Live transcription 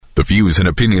views and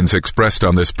opinions expressed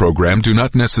on this program do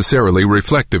not necessarily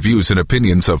reflect the views and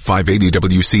opinions of 580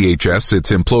 WCHS,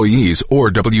 its employees, or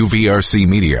WVRC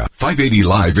Media. 580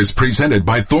 Live is presented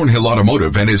by Thornhill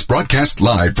Automotive and is broadcast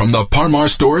live from the Parmar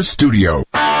Stores studio.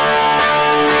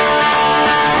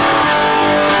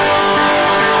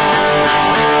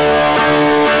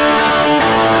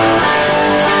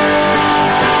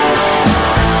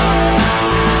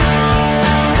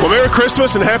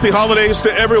 Christmas and happy holidays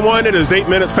to everyone. It is 8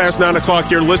 minutes past 9 o'clock.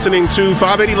 You're listening to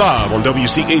 580 Live on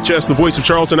WCHS, the voice of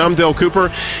Charleston. I'm Dale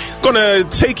Cooper. Going to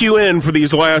take you in for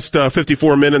these last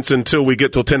 54 minutes until we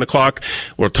get till 10 o'clock,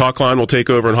 where Talkline will take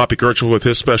over and Hoppy Kirchhoff with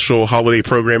his special holiday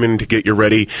programming to get you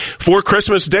ready for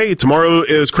Christmas Day. Tomorrow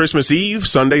is Christmas Eve.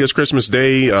 Sunday is Christmas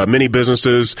Day. Many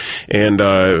businesses and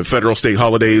federal state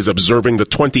holidays observing the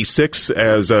 26th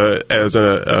as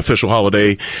an official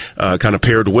holiday, kind of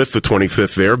paired with the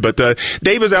 25th there. But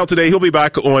Dave is out today. He'll be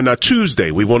back on Tuesday.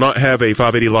 We will not have a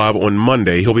 580 Live on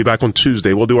Monday. He'll be back on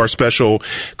Tuesday. We'll do our special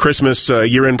Christmas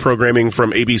year-end programming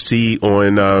from ABC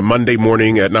on Monday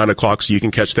morning at 9 o'clock, so you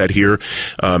can catch that here.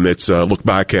 It's a look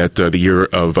back at the year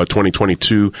of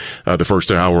 2022, the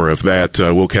first hour of that.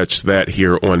 We'll catch that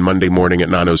here on Monday morning at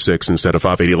 9:06 instead of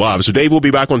 580 Live. So Dave will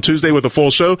be back on Tuesday with a full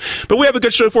show, but we have a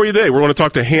good show for you today. We're going to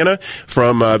talk to Hannah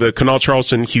from the Kanawha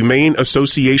Charleston Humane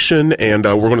Association, and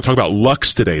we're going to talk about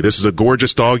Lux today. This is a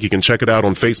gorgeous dog. You can check it out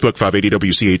on Facebook, 580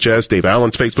 WCHS, Dave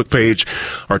Allen's Facebook page,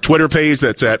 our Twitter page,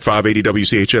 that's at 580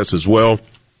 WCHS as well.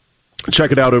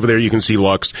 Check it out over there. You can see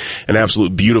Lux, an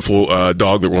absolute beautiful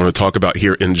dog that we're going to talk about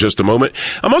here in just a moment.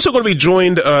 I'm also going to be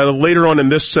joined later on in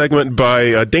this segment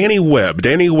by Danny Webb.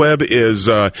 Danny Webb is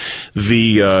the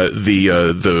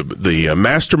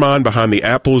mastermind behind the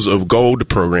Apples of Gold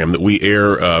program that we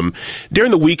air during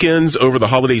the weekends over the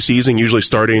holiday season, usually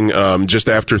starting just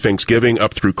after Thanksgiving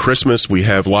up through Christmas. We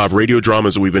have live radio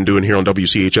dramas that we've been doing here on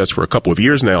WCHS for a couple of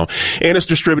years now, and it's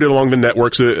distributed along the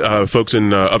networks. Folks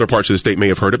in other parts of the state may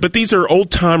have heard it, but these are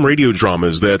old-time radio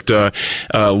dramas that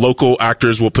local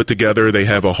actors will put together. They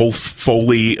have a whole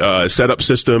Foley setup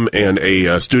system and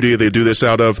a studio they do this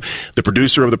out of. The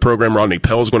producer of the program, Rodney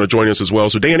Pell, is going to join us as well.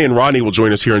 So Danny and Rodney will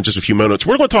join us here in just a few minutes.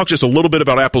 We're going to talk just a little bit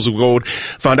about Apples of Gold,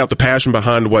 find out the passion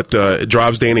behind what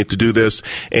drives Danny to do this,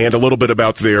 and a little bit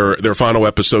about their final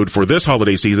episode for this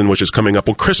holiday season, which is coming up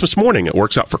on Christmas morning. It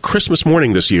works out for Christmas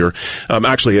morning this year,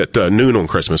 actually at noon on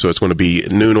Christmas. So it's going to be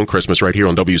noon on Christmas right here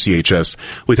on WCHS.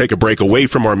 We take a break away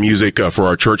from our music for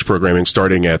our church programming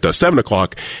starting at 7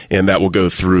 o'clock, and that will go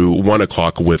through 1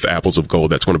 o'clock with Apples of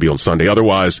Gold. That's going to be on Sunday.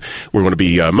 Otherwise, we're going to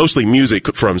be mostly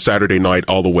music from Saturday night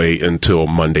all the way until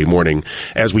Monday morning,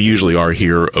 as we usually are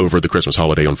here over the Christmas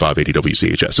holiday on 580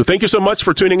 WCHS. So thank you so much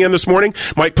for tuning in this morning.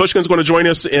 Mike Pushkin's going to join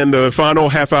us in the final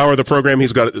half hour of the program.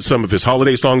 He's got some of his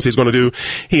holiday songs he's going to do.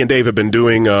 He and Dave have been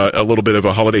doing a little bit of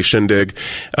a holiday shindig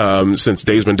since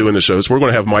Dave's been doing the show. So we're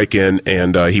going to have Mike in,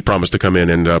 and he promised to come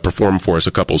in and perform for us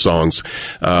a couple songs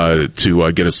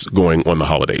to get us going on the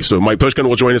holidays. So Mike Pushkin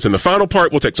will join us in the final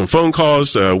part. We'll take some phone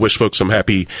calls, wish folks some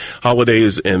happy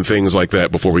holidays and things like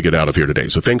that before we get out of here today.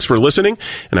 So thanks for listening,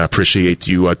 and I appreciate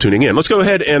you tuning in. Let's go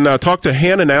ahead and talk to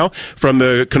Hannah now from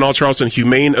the Kanawha Charleston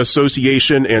Humane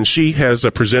Association, and she has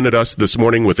presented us this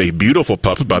morning with a beautiful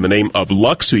pup by the name of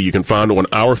Lux, who you can find on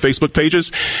our Facebook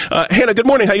pages. Hannah, good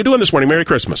morning. How you doing this morning? Merry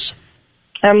Christmas.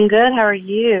 I'm good. How are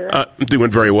you?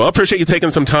 Doing very well. Appreciate you taking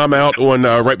some time out on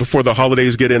right before the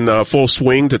holidays get in full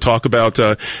swing to talk about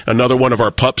another one of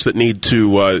our pups that need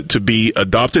to be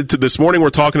adopted. This morning we're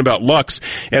talking about Lux,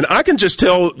 and I can just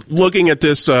tell looking at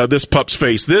this pup's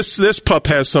face, this pup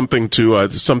has something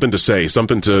to say,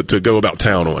 something to go about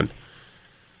town on.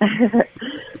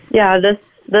 Yeah,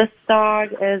 this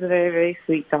dog is a very, very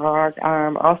sweet dog.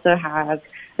 Also has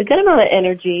a good amount of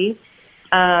energy,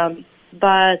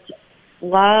 but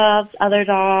loves other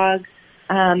dogs,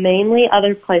 mainly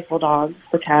other playful dogs,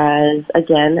 because,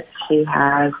 again, she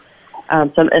has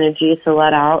some energy to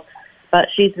let out. But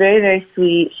she's very, very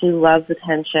sweet. She loves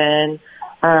attention.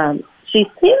 She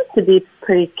seems to be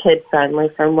pretty kid-friendly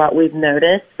from what we've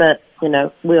noticed, but, you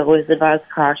know, we always advise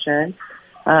caution.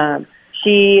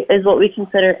 She is what we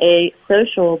consider a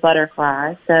social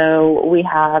butterfly. So we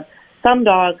have some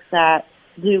dogs that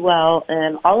do well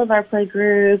in all of our play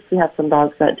groups. We have some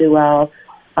dogs that do well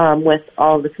with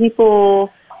all the people.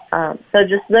 So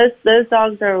just those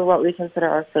dogs are what we consider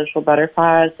our social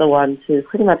butterflies, the ones who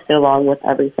pretty much get along with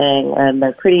everything, and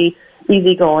they're pretty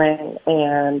easygoing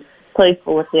and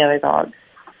playful with the other dogs.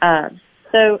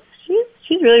 So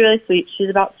she's really, really sweet. She's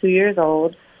about 2 years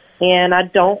old, and I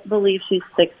don't believe she's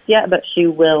 6 yet, but she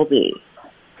will be.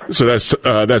 So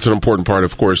that's an important part,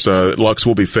 of course. Lux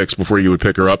will be fixed before you would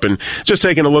pick her up. And just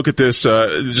taking a look at this,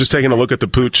 just taking a look at the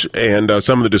pooch and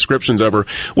some of the descriptions of her.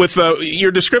 With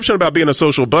your description about being a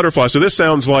social butterfly, so this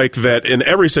sounds like that in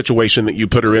every situation that you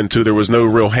put her into, there was no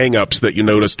real hang-ups that you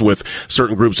noticed with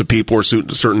certain groups of people or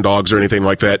certain dogs or anything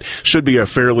like that. Should be a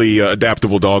fairly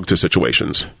adaptable dog to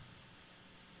situations.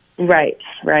 Right.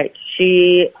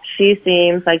 She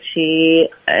seems like she,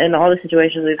 in all the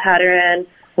situations we've had her in,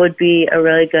 would be a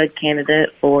really good candidate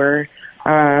for,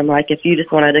 like, if you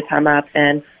just wanted to come up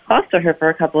and foster her for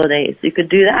a couple of days, you could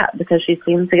do that because she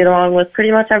seems to get along with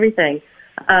pretty much everything.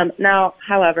 Now,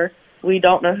 however, we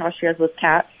don't know how she is with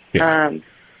cats,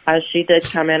 as she did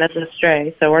come in as a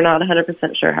stray, so we're not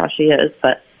 100% sure how she is,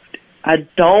 but I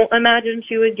don't imagine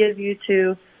she would give you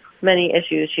too many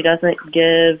issues. She doesn't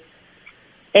give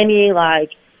any, like,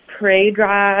 prey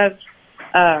drive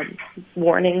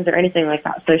warnings or anything like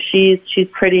that. So she's just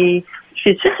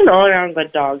an all-around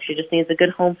good dog. She just needs a good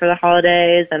home for the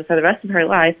holidays and for the rest of her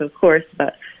life, of course,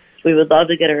 but we would love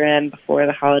to get her in before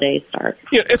the holidays start.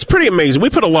 Yeah, it's pretty amazing.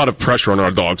 We put a lot of pressure on our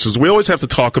dogs because we always have to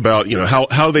talk about,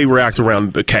 how they react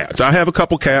around the cats. I have a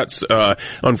couple cats.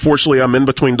 Unfortunately, I'm in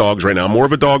between dogs right now. I'm more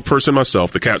of a dog person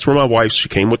myself. The cats were my wife's. She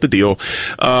came with the deal.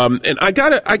 And I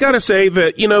gotta say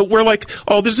that, we're like,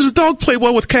 oh, does this dog play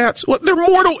well with cats? Well, they're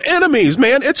mortal enemies,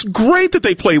 man. It's great that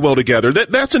they play well together.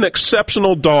 That's an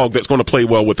exceptional dog that's going to play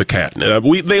well with the cat.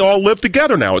 They all live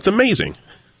together now. It's amazing.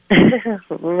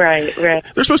 Right.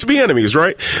 They're supposed to be enemies,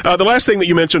 right? The last thing that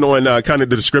you mentioned on kind of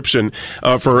the description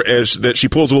of her is that she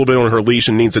pulls a little bit on her leash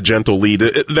and needs a gentle lead.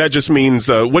 That just means,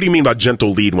 what do you mean by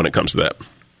gentle lead when it comes to that?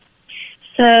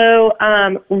 So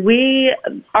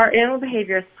our animal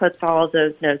behaviorist puts all of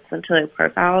those notes into their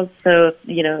profiles. So,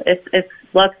 if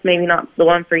Lux maybe not the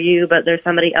one for you, but there's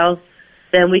somebody else,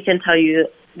 then we can tell you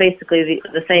basically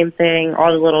the same thing,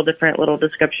 all the different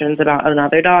descriptions about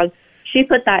another dog. She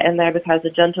put that in there because a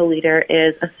gentle leader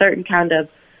is a certain kind of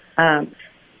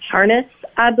harness,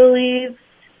 I believe.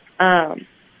 I'm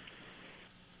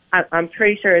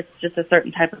pretty sure it's just a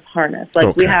certain type of harness. Like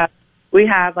okay. we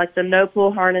have like the no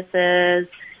pull harnesses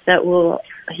that we'll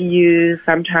use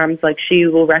sometimes. Like she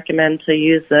will recommend to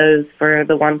use those for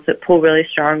the ones that pull really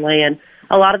strongly, and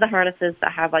a lot of the harnesses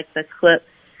that have like the clip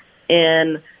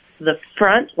in the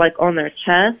front, like on their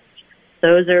chest.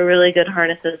 Those are really good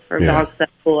harnesses for dogs that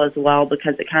pull as well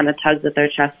because it kind of tugs at their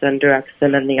chest and directs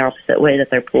them in the opposite way that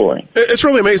they're pulling. It's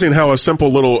really amazing how a simple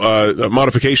little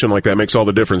modification like that makes all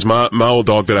the difference. My old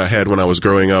dog that I had when I was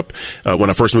growing up,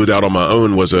 when I first moved out on my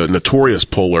own, was a notorious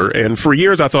puller. And for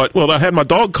years I thought, well, I had my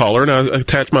dog collar and I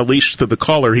attached my leash to the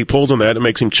collar. He pulls on that and it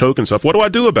makes him choke and stuff. What do I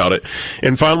do about it?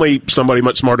 And finally, somebody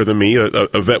much smarter than me, a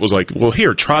vet, was like, well,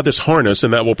 here, try this harness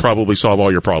and that will probably solve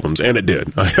all your problems. And it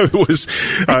did. It was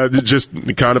just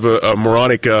kind of a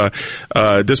moronic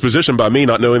disposition by me,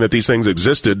 not knowing that these things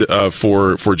existed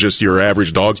for just your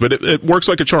average dogs. But it works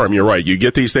like a charm. You're right. You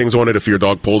get these things on it if your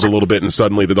dog pulls a little bit and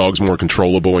suddenly the dog's more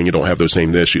controllable and you don't have those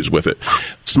same issues with it.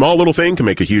 Small little thing can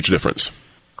make a huge difference.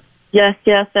 Yes.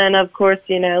 And of course,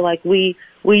 like we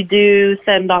do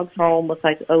send dogs home with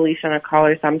like a leash and a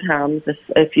collar sometimes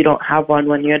if you don't have one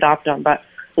when you adopt them. But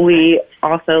we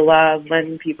also love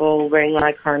when people bring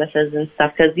like harnesses and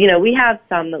stuff because, we have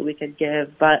some that we could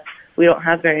give, but we don't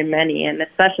have very many. And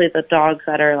especially the dogs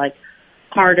that are like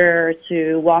harder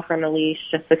to walk on a leash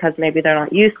just because maybe they're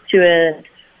not used to it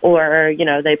or,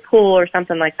 they pull or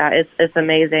something like that. It's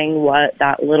amazing what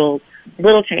that little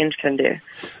change can do.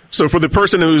 So for the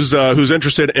person who's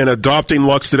interested in adopting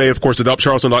Lux today, of course,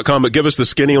 adoptcharleston.com, but give us the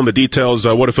skinny on the details.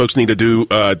 What do folks need to do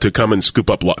to come and scoop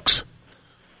up Lux?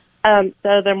 So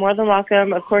they're more than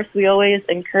welcome. Of course, we always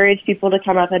encourage people to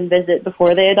come up and visit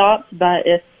before they adopt, but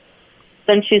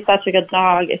since she's such a good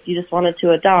dog, if you just wanted to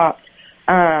adopt,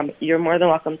 you're more than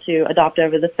welcome to adopt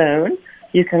over the phone.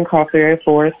 You can call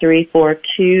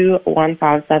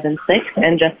 304-342-1576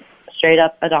 and just straight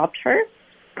up adopt her.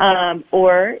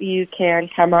 Or you can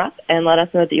come up and let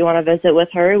us know that you want to visit with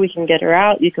her. We can get her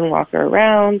out. You can walk her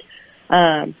around.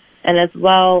 And as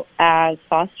well as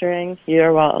fostering, you're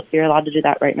allowed to do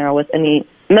that right now with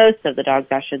most of the dogs,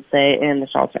 I should say, in the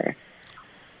shelter.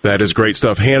 That is great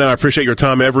stuff. Hannah, I appreciate your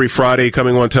time every Friday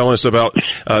coming on telling us about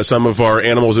some of our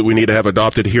animals that we need to have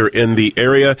adopted here in the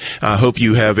area. I hope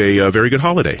you have a very good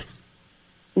holiday.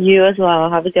 You as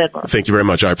well. Have a good one. Thank you very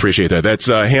much. I appreciate that. That's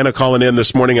Hannah calling in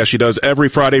this morning, as she does every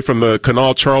Friday, from the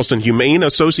Kanawha Charleston Humane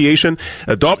Association.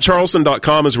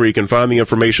 AdoptCharleston.com is where you can find the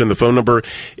information. The phone number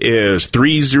is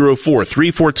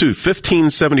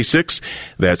 304-342-1576.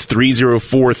 That's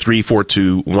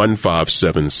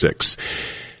 304-342-1576.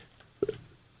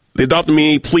 The Adopt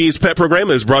Me Please Pet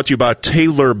program is brought to you by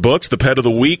Taylor Books, the pet of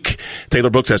the week. Taylor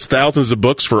Books has thousands of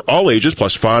books for all ages,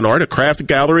 plus fine art, a craft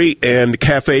gallery, and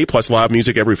cafe, plus live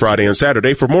music every Friday and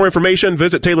Saturday. For more information,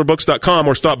 visit taylorbooks.com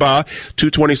or stop by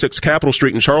 226 Capitol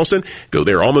Street in Charleston. Go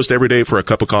there almost every day for a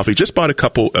cup of coffee. Just bought a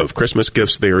couple of Christmas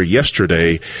gifts there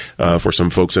yesterday for some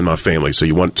folks in my family, so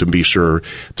you want to be sure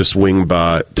to swing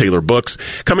by Taylor Books.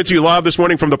 Coming to you live this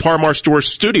morning from the Par-Mar Store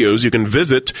studios, you can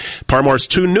visit Par-Mar's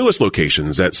two newest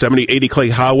locations at 7080 Clay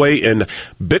Highway in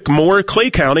Bickmore, Clay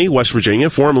County, West Virginia,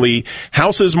 formerly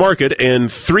Houses Market,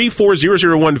 and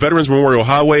 34001 Veterans Memorial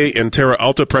Highway in Terra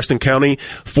Alta, Preston County,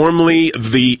 formerly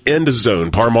the End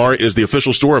Zone. Par-Mar is the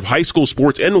official store of high school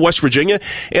sports in West Virginia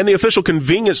and the official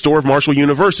convenience store of Marshall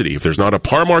University. If there's not a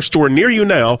Par-Mar store near you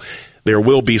now, there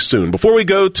will be soon. Before we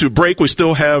go to break, we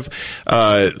still have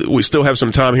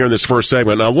some time here in this first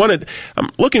segment. And I'm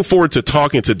looking forward to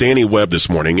talking to Danny Webb this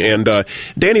morning. And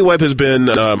Danny Webb has been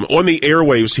on the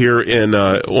airwaves here in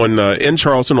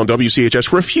Charleston on WCHS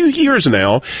for a few years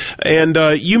now. And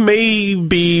you may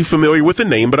be familiar with the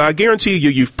name, but I guarantee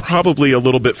you're probably a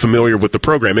little bit familiar with the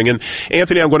programming. And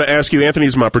Anthony, I'm going to ask you.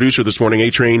 Anthony's my producer this morning,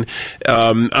 A-Train.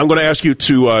 I'm going to ask you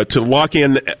to lock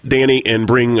in Danny and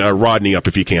bring Rodney up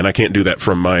if you can. I can't do that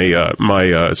from my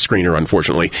screener,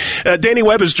 unfortunately. Danny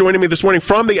Webb is joining me this morning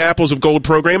from the Apples of Gold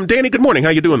program. Danny, good morning. How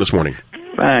you doing this morning?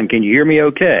 Fine. Can you hear me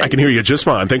okay? I can hear you just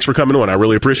fine. Thanks for coming on. I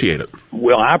really appreciate it.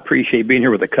 Well, I appreciate being here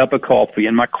with a cup of coffee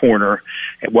in my corner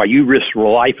while you risk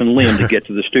life and limb to get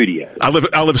to the studio. I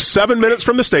live 7 minutes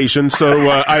from the station, so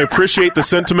I appreciate the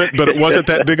sentiment, but it wasn't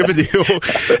that big of a deal.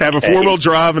 I have a four-wheel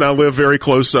drive, and I live very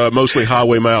close, mostly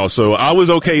highway miles. So I was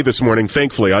okay this morning,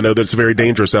 thankfully. I know that it's very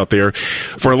dangerous out there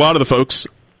for a lot of the folks.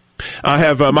 I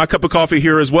have my cup of coffee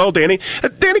here as well, Danny.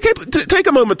 Danny, take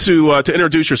a moment to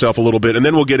introduce yourself a little bit, and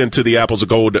then we'll get into the Apples of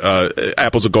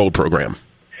Gold program.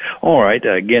 All right.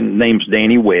 Again, name's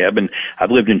Danny Webb, and I've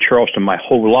lived in Charleston my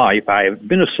whole life. I've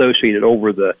been associated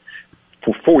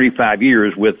for 45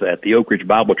 years with at the Oak Ridge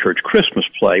Bible Church Christmas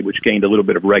play, which gained a little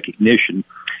bit of recognition.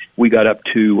 We got up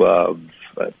to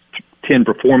 10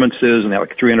 performances and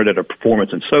like 300 at a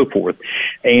performance and so forth.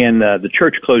 And the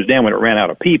church closed down when it ran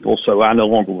out of people, so I no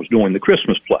longer was doing the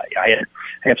Christmas play. I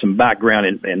have some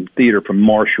background in theater from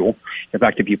Marshall. In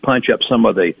fact, if you punch up some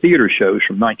of the theater shows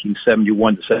from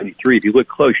 1971 to 73, if you look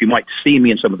close, you might see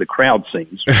me in some of the crowd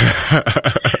scenes.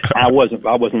 I wasn't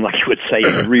like you would say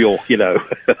a real,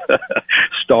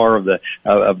 star of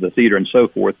the theater and so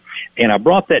forth. And I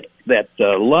brought that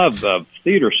love of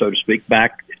theater, so to speak,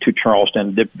 back to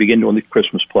Charleston to begin doing the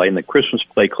Christmas play, and the Christmas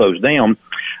play closed down.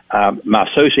 My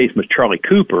association was Charlie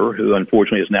Cooper, who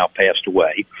unfortunately has now passed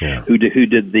away, who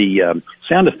did the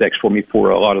sound effects for me for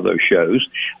a lot of those shows.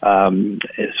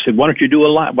 Said, why don't you do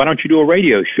a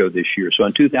radio show this year? So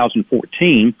in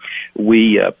 2014,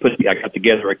 I got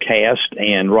together a cast,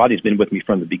 and Roddy's been with me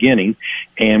from the beginning,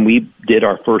 and we did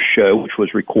our first show, which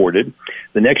was recorded.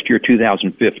 The next year,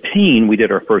 2015, we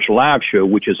did our first live show,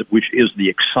 which is the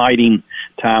exciting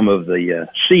time of the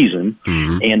season.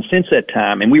 Mm-hmm. And since that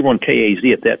time, and we were on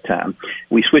KAZ at that time,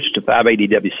 we switched to 580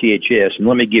 WCHS, and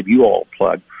let me give you all a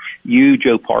plug. You,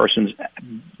 Joe Parsons,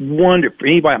 wonderful.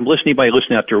 Anybody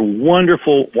listening out there,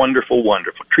 wonderful, wonderful,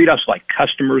 wonderful. Treat us like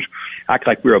customers, act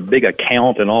like we're a big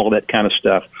account and all of that kind of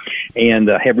stuff. And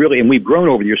and we've grown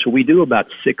over the years. So we do about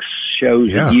 6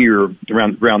 shows a year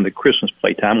around the Christmas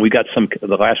playtime. We got the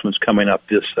last one's coming up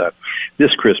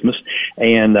this Christmas,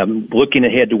 and I'm looking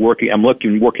ahead to working. I'm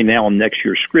working now on next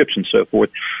year's scripts and so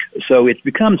forth. So it's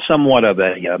become somewhat of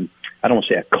a I don't want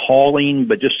to say a calling,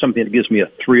 but just something that gives me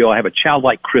a thrill. I have a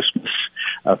childlike Christmas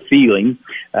feeling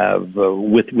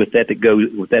with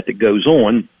that goes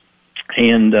on.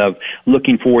 And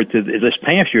looking forward to this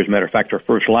past year, as a matter of fact, our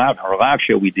live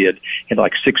show we did had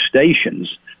like 6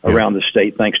 stations around the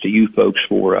state, thanks to you folks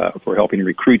for helping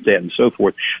recruit that and so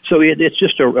forth. So it's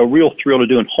just a real thrill to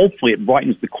do, and hopefully it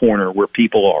brightens the corner where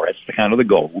people are. That's kind of the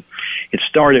goal. It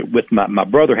started with my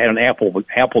brother had an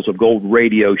Apples of Gold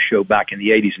radio show back in the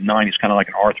 80s and 90s, kind of like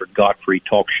an Arthur Godfrey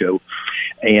talk show.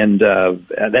 And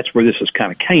that's where this has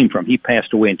kind of came from. He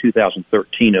passed away in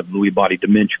 2013 of Lewy body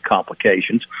dementia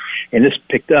complications, and this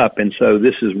picked up. And so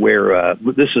this is where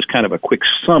this is kind of a quick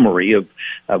summary of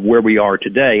where we are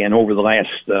today. And over the last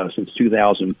since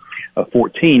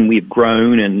 2014, we've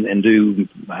grown and do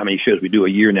how many shows we do a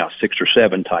year now, 6 or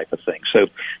 7 type of thing. So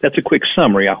that's a quick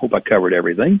summary. I hope I covered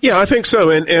everything. Yeah, I think so.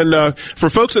 And for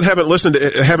folks that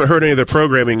haven't heard any of the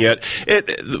programming yet,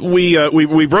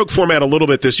 we broke format a little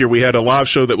bit this year. We had a live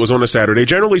show that was on a Saturday.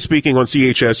 Generally speaking, on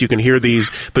CHS, you can hear these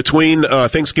between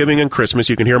Thanksgiving and Christmas.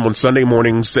 You can hear them on Sunday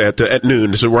mornings at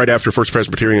noon, so right after First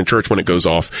Presbyterian Church when it goes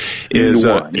off. Is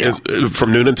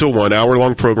from noon until 1,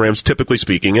 hour-long programs, typically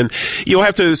speaking. And you'll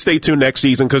have to stay tuned next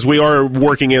season because we are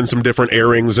working in some different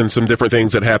airings and some different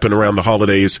things that happen around the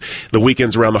holidays, the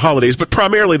weekends around the holidays. But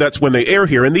primarily, that's when they air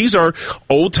here. And these are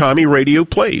old-timey radio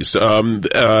plays.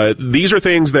 These are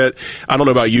things that, I don't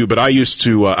know about you, but I used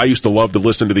to love to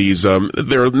listen to these.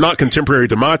 They're not contemporary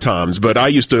to my times, but I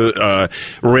used to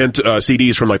rent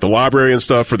CDs from like the library and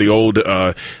stuff for the old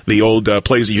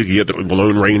plays that you could get, the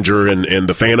Lone Ranger and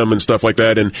the Phantom and stuff like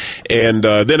that. And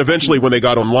then eventually when they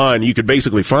got online, you could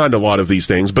basically find a lot of these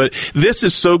things. But this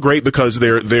is so great because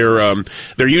they're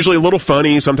usually a little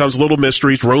funny, sometimes little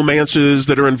mysteries, romances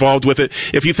that are involved with it.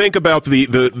 If you think about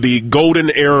the golden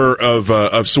era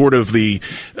of sort of the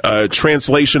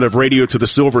translation of radio to the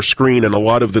silver screen and a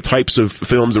lot of the types of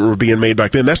films that were being made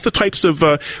back then, that's the types of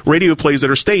radio plays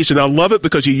that are staged. And I love it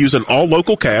because you use an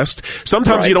all-local cast.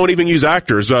 Sometimes you don't even use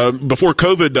actors. Before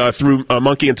COVID threw a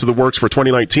monkey into the works for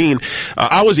 2019,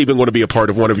 I was even going to be a part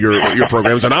of one of your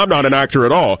programs, and I'm not an actor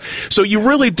at all. So you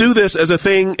really do this as a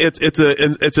thing.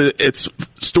 It's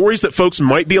stories that folks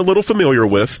might be a little familiar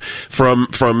with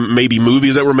from maybe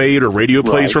movies that were made or radio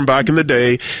plays from back in the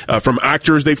day, from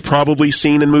actors they've probably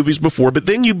seen in movies before. But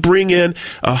then you bring in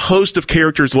a host of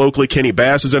characters locally. Kenny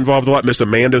Bass is involved a lot. Miss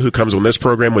Amanda, who comes on this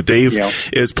program with Dave,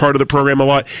 is part of the program a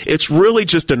lot. It's really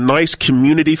just a nice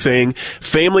community thing,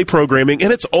 family programming,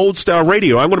 and it's old-style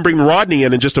radio. I'm going to bring Rodney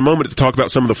in just a moment to talk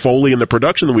about some of the Foley and the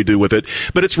production that we do with it,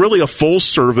 but it's really a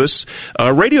full-service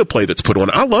radio play that's put on.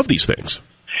 I love these things.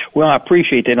 Well, I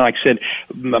appreciate that. And like I said,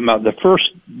 the first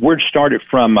word started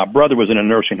from my brother was in a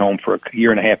nursing home for a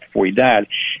year and a half before he died,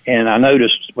 and I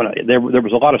noticed there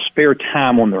was a lot of spare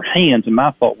time on their hands, and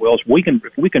my thought was, if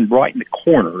we can brighten the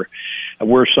corner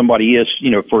where somebody is,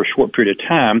 for a short period of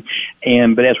time.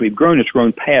 But as we've grown, it's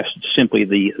grown past simply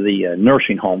the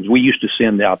nursing homes. We used to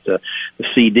send out the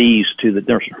CDs to the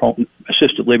nursing home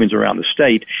assisted livings around the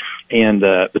state,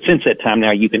 but since that time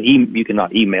now, you can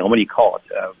not email. What do you call it?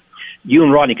 You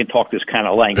and Rodney can talk this kind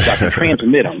of language. I can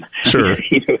transmit them. Sure.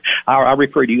 I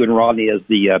refer to you and Rodney as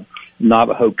the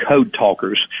Navajo code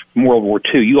talkers from World War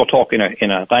II. You all talk in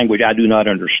a language I do not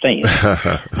understand,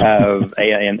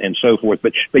 and so forth.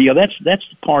 But that's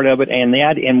part of it. And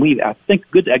I think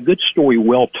a good story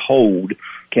well told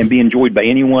can be enjoyed by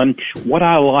anyone. What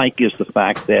I like is the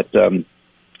fact that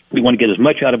we want to get as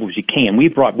much out of it as you can. We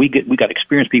got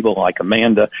experienced people like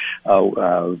Amanda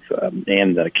and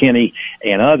Kenny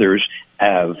and others.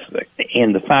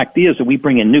 And the fact is that we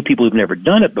bring in new people who've never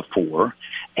done it before,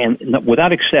 and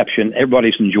without exception,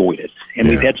 everybody's enjoyed it. And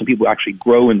we've had some people actually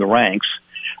grow in the ranks.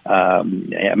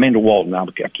 Amanda Walton, I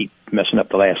keep messing up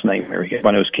the last name here.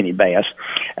 Everybody knows Kenny Bass,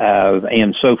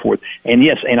 and so forth. And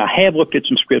yes, and I have looked at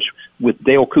some scripts with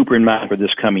Dale Cooper in mind for this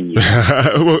coming year.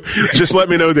 Well, just let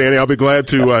me know, Danny. I'll be glad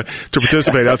to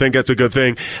participate. I think that's a good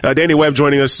thing. Danny Webb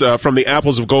joining us from the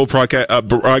Apples of Gold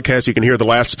broadcast. You can hear the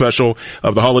last special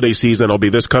of the holiday season. It'll be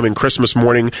this coming Christmas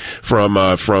morning from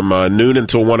noon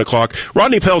until 1 o'clock.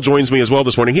 Rodney Pell joins me as well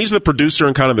this morning. He's the producer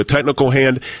and kind of the technical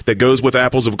hand that goes with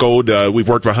Apples of Gold. We've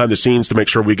worked behind the scenes to make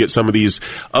sure we get some of these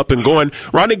up and going.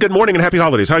 Rodney, good morning and happy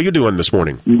holidays. How are you doing this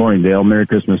morning? Good morning, Dale. Merry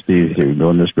Christmas to you too.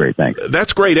 Doing this great. Thanks.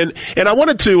 That's great. And I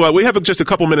wanted to, we have just a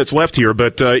couple minutes left here,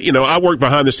 but, I worked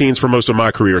behind the scenes for most of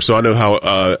my career, so I know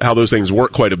how those things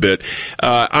work quite a bit.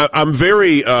 I'm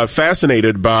very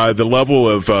fascinated by the level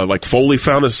of like Foley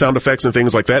sound effects and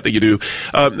things like that you do.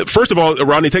 First of all,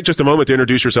 Rodney, take just a moment to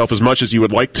introduce yourself as much as you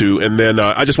would like to, and then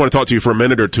I just want to talk to you for a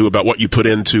minute or two about what you put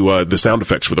into the sound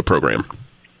effects for the program.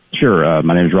 Sure.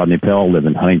 My name is Rodney Pell. Live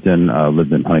in Huntington.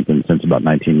 Lived in Huntington since about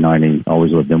 1990.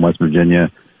 Always lived in West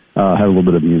Virginia. Had a little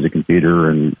bit of music and theater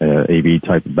and AV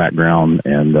type of background.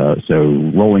 And so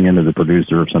rolling into the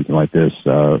producer of something like this,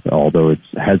 although it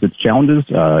has its challenges,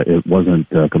 it wasn't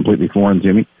completely foreign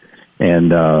to me.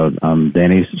 And I'm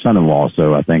Danny's son-in-law,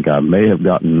 so I think I may have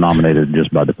gotten nominated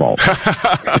just by default.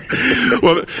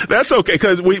 Well, that's okay,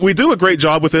 because we do a great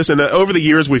job with this, and over the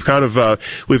years we've kind of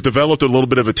we've developed a little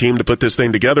bit of a team to put this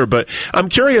thing together. But I'm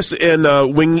curious,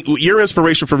 when your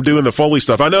inspiration for doing the Foley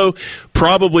stuff, I know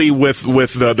probably with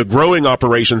the growing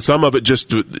operation, some of it just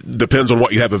depends on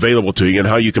what you have available to you and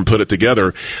how you can put it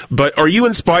together. But are you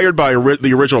inspired by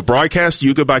the original broadcast? Do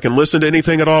you go back and listen to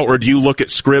anything at all, or do you look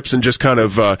at scripts and just kind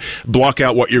of block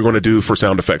out what you're going to do for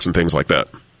sound effects and things like that?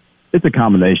 It's a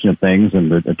combination of things,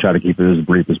 and I try to keep it as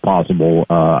brief as possible.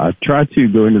 I try to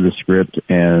go into the script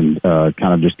and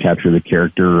kind of just capture the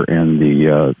character and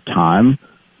the time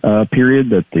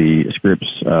period that the scripts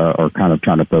are kind of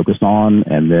trying to focus on,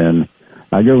 and then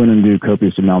I go in and do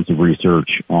copious amounts of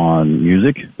research on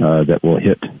music that will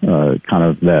hit kind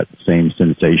of that same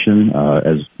sensation.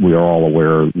 As we are all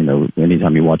aware,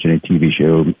 anytime you watch any TV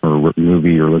show or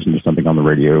movie or listen to something on the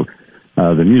radio,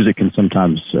 the music can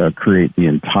sometimes create the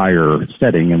entire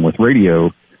setting. And with radio,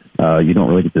 you don't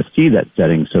really get to see that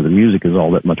setting, so the music is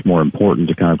all that much more important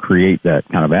to kind of create that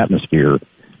kind of atmosphere.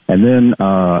 And then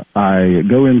I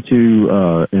go into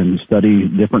and study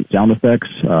different sound effects,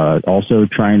 also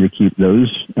trying to keep those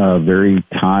very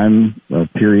time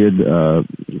period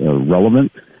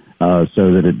relevant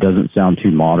so that it doesn't sound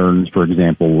too modern. For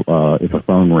example, if a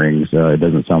phone rings, it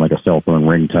doesn't sound like a cell phone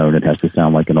ringtone. It has to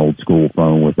sound like an old school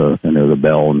phone with the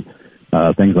bell and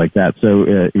things like that.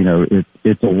 So,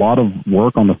 it's a lot of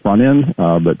work on the front end,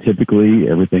 but typically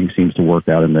everything seems to work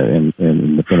out in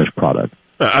the finished product.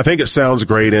 I think it sounds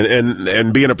great,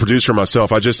 and being a producer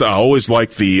myself, I always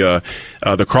like the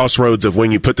crossroads of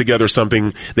when you put together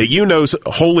something that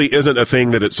wholly isn't a thing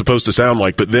that it's supposed to sound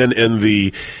like, but then in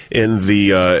the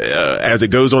as it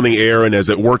goes on the air and as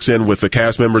it works in with the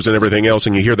cast members and everything else,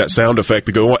 and you hear that sound effect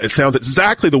that go on, it sounds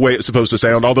exactly the way it's supposed to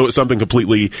sound, although it's something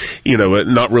completely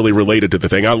not really related to the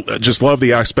thing. I just love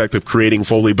the aspect of creating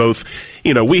Foley. Both,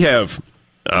 we have,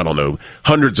 I don't know,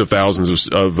 hundreds of thousands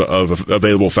of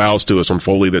available files to us on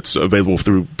Foley that's available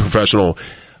through professional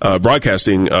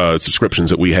broadcasting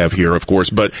subscriptions that we have here, of course.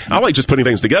 But I like just putting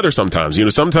things together sometimes.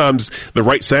 Sometimes the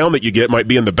right sound that you get might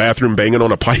be in the bathroom banging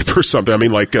on a pipe or something. I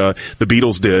mean, like the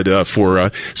Beatles did for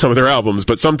some of their albums.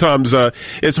 But sometimes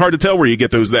it's hard to tell where you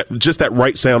get that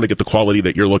right sound to get the quality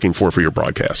that you're looking for your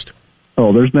broadcast.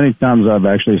 Oh, there's many times I've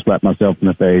actually slapped myself in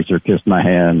the face or kissed my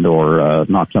hand or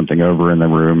knocked something over in the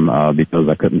room because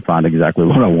I couldn't find exactly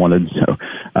what I wanted. So,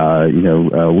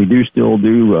 we do still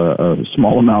do a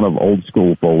small amount of old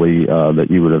school Foley that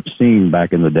you would have seen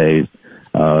back in the days,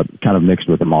 kind of mixed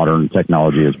with the modern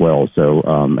technology as well. So,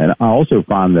 and I also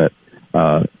find that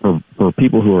for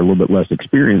people who are a little bit less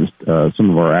experienced, some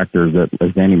of our actors that,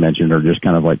 as Danny mentioned, are just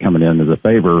kind of like coming in as a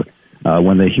favor.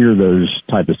 When they hear those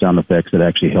type of sound effects, it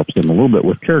actually helps them a little bit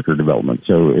with character development.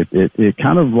 So it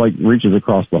kind of like reaches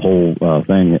across the whole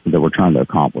thing that we're trying to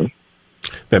accomplish.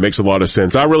 That makes a lot of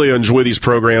sense. I really enjoy these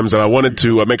programs, and I wanted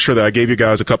to make sure that I gave you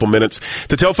guys a couple minutes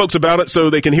to tell folks about it so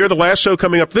they can hear the last show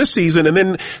coming up this season, and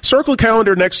then circle the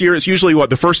calendar next year. It's usually,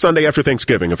 the first Sunday after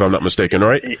Thanksgiving, if I'm not mistaken,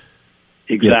 right?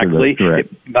 Exactly. Yes,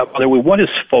 what is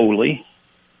Foley?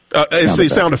 It's the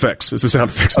sound effects. It's the sound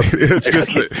effects. It's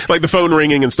just like the phone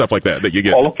ringing and stuff like that you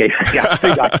get. Oh, okay. Yeah,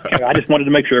 I just wanted to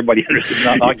make sure everybody understood.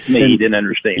 Not like me didn't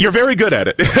understand. You're very good at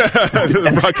it.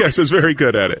 The broadcast is very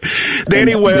good at it.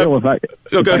 Danny Webb.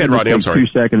 Bill, go ahead, Rodney. I'm sorry.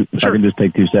 2 seconds. Sure. I can just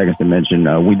take 2 seconds to mention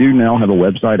we do now have a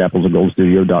website,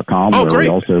 applesofgoldstudio.com, where great.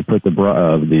 we also put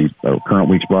the current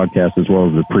week's broadcast as well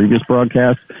as the previous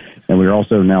broadcast. And we're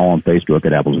also now on Facebook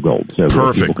at Apples of Gold. So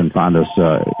people can find us,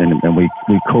 and we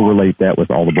correlate that with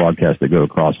all the broadcasts that go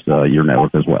across your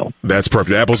network as well. That's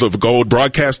perfect. Apples of Gold,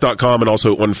 broadcast.com, and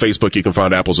also on Facebook you can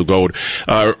find Apples of Gold.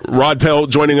 Rod Pell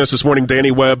joining us this morning,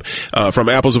 Danny Webb from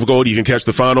Apples of Gold. You can catch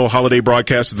the final holiday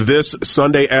broadcast this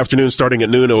Sunday afternoon starting at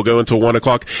noon. It will go until 1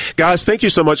 o'clock. Guys, thank you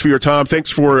so much for your time. Thanks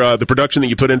for the production that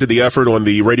you put into the effort on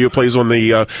the radio plays on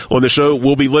the show.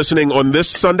 We'll be listening on this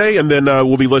Sunday, and then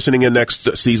we'll be listening in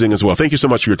next season as well. Thank you so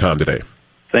much for your time today.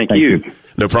 Thank you.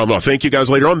 No problem at all. Thank you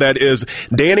guys later on. That is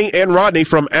Danny and Rodney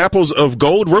from Apples of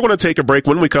Gold. We're going to take a break.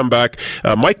 When we come back,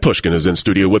 Mike Pushkin is in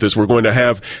studio with us. We're going to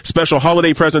have special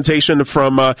holiday presentation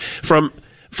from our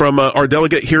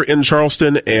delegate here in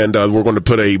Charleston, and we're going to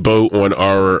put a bow on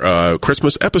our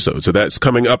Christmas episode. So that's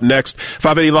coming up next.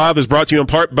 580 Live is brought to you in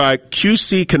part by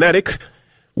QC Kinetic,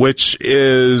 which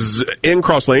is in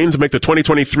Cross Lanes. Make the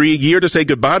 2023 year to say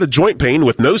goodbye to joint pain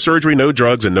with no surgery, no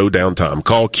drugs, and no downtime.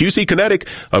 Call QC Kinetic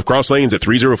of Cross Lanes at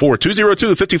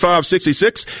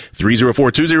 304-202-5566,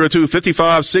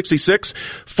 304-202-5566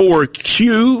 for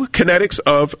Q Kinetics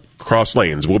of Cross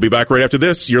Lanes. We'll be back right after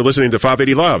this. You're listening to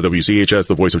 580 Live, WCHS,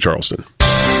 the voice of Charleston.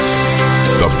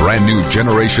 The brand new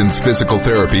Generations Physical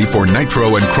Therapy for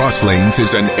Nitro and Cross Lanes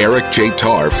is an Eric J.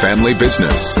 Tarr family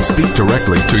business. Speak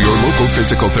directly to your local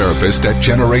physical therapist at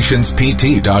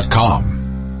generationspt.com.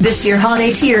 This year,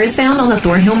 holiday cheer is found on the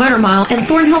Thornhill Motor Mile, and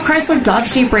Thornhill Chrysler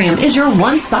Dodge Jeep Ram is your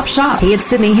one-stop shop. Hey, it's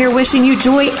Sydney here wishing you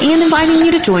joy and inviting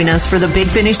you to join us for the Big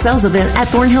Finish sales event at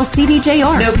Thornhill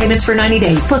CDJR. No payments for 90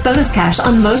 days, plus bonus cash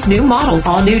on most new models,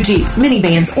 all new Jeeps,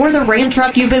 minivans, or the Ram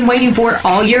truck you've been waiting for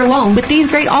all year long with these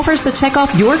great offers to check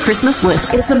off your Christmas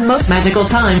list. It's the most magical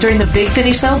time during the Big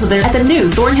Finish sales event at the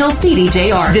new Thornhill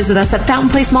CDJR. Visit us at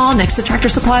Fountain Place Mall next to Tractor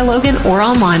Supply Logan or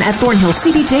online at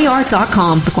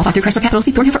thornhillcdjr.com. Let's qualify through Chrysler Capital. See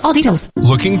Thornhill here for all details.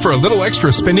 Looking for a little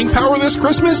extra spending power this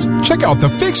Christmas? Check out the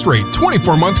fixed rate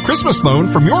 24-month Christmas loan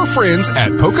from your friends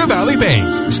at Poca Valley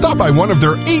Bank. Stop by one of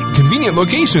their 8 convenient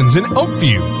locations in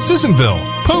Oakview, Sissonville,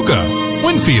 Poca,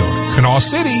 Winfield, Kanawha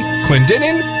City,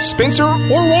 Clendenin, Spencer,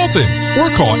 or Walton. Or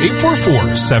call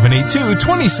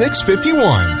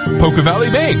 844-782-2651. Poca Valley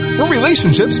Bank, where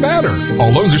relationships matter. All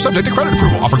loans are subject to credit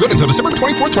approval. Offer good until December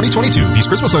 24, 2022. These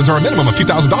Christmas loans are a minimum of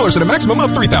 $2,000 and a maximum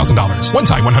of $3,000.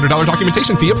 One-time $100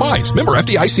 documentation fee applies. Member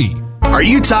FDIC. Are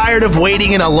you tired of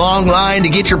waiting in a long line to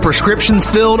get your prescriptions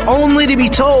filled only to be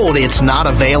told it's not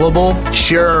available?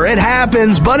 Sure, it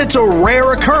happens, but it's a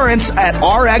rare occurrence at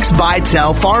RX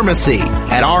Bytel Pharmacy.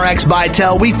 At RX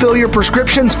Bytel, we fill your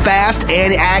prescriptions fast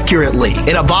and accurately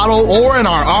in a bottle or in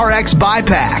our RX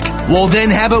Bypack. We'll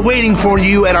then have it waiting for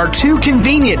you at our 2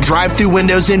 convenient drive-through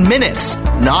windows in minutes,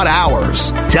 not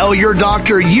hours. Tell your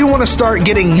doctor you want to start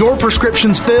getting your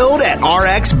prescriptions filled at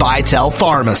RX Bytel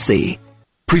Pharmacy.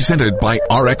 Presented by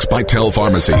RX Bytel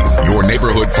Pharmacy, your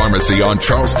neighborhood pharmacy on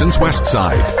Charleston's west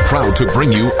side. Proud to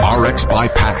bring you RX by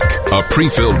Pack, a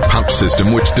pre-filled pouch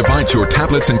system which divides your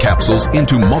tablets and capsules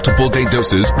into multiple day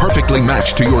doses perfectly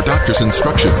matched to your doctor's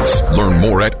instructions. Learn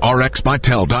more at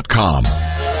rxbytel.com.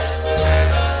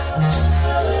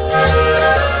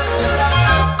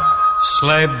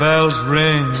 Sleigh bells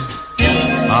ring,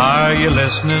 are you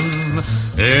listening?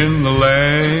 In the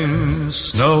lane,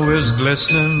 snow is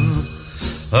glistening.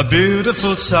 A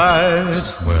beautiful sight,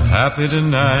 we're happy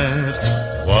tonight,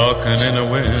 walking in a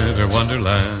winter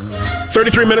wonderland.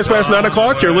 33 minutes past 9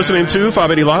 o'clock. You're listening to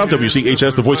 580 Live,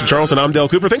 WCHS, the voice of Charleston. I'm Dale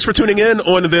Cooper. Thanks for tuning in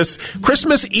on this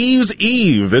Christmas Eve's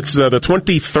Eve. It's the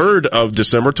 23rd of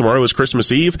December. Tomorrow is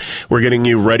Christmas Eve. We're getting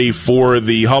you ready for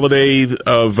the holiday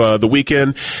of the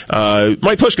weekend.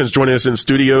 Mike Pushkin's joining us in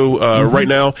studio right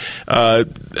now.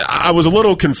 I was a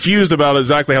little confused about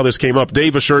exactly how this came up.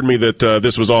 Dave assured me that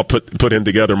this was all put in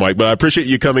together, Mike, but I appreciate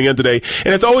you coming in today.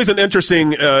 And it's always an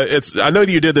interesting, I know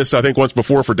that you did this, I think, once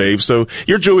before for Dave. So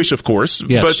you're Jewish, of course.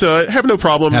 Yes. But have no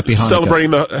problem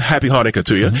celebrating the Happy Hanukkah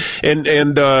to you, and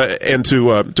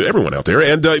to everyone out there.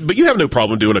 And but you have no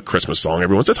problem doing a Christmas song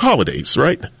every once. It's holidays,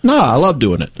 right? No, I love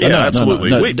doing it. Yeah, absolutely.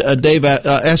 No. Dave,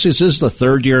 actually, this is the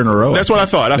 3rd year in a row. That's what I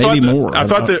thought. Maybe more.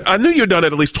 I knew you'd done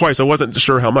it at least twice. I wasn't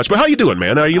sure how much. But how you doing,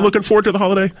 man? Are you looking forward to the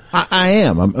holiday? I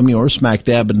am. I mean, we're smack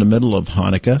dab in the middle of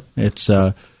Hanukkah. It's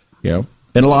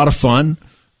been a lot of fun.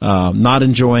 Not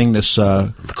enjoying this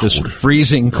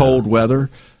freezing cold weather.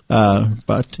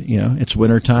 But, it's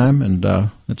wintertime, and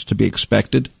it's to be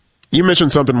expected. You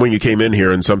mentioned something when you came in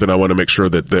here, and something I want to make sure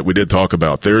that we did talk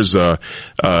about. There's the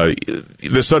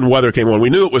sudden weather came on. We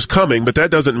knew it was coming, but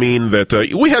that doesn't mean that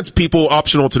we had people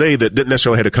optional today that didn't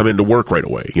necessarily have to come into work right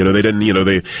away. They didn't.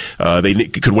 They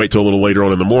could wait till a little later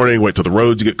on in the morning, wait till the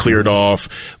roads get cleared off.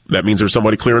 That means there's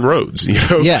somebody clearing roads.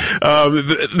 Yeah.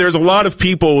 There's a lot of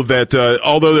people that,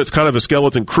 although it's kind of a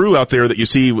skeleton crew out there that you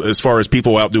see as far as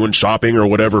people out doing shopping or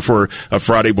whatever for a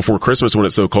Friday before Christmas when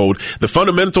it's so cold. The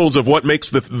fundamentals of what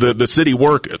makes the city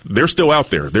work, they're still out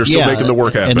there. They're still making the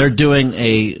work happen. And they're doing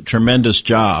a tremendous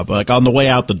job. Like on the way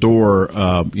out the door,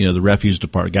 the refuse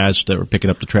department guys that were picking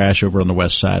up the trash over on the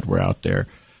west side were out there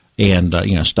and,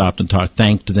 stopped and talked,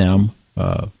 thanked them.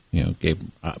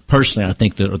 Personally, I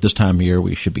think that at this time of year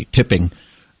we should be tipping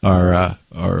our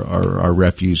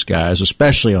refuse guys,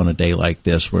 especially on a day like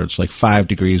this where it's like 5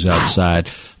 degrees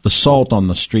outside. The salt on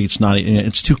the streets,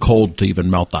 it's too cold to even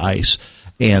melt the ice.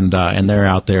 And they're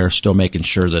out there still making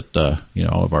sure that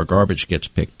all of our garbage gets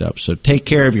picked up. So take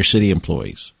care of your city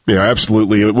employees. Yeah,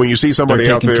 absolutely. When you see somebody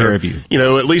out there, care of you.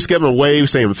 At least give them a wave,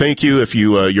 saying thank you. If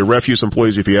you your refuse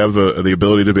employees, if you have the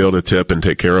ability to be able to tip and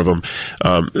take care of them,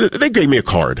 they gave me a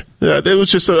card. It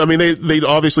was just, they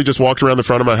obviously just walked around the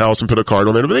front of my house and put a card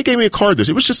on there, but they gave me a card.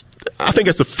 It was just, I think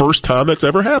that's the first time that's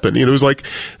ever happened. It was like,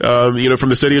 from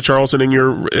the city of Charleston and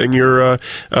your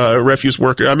refuse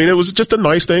worker. I mean, it was just a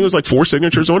nice thing. It was like 4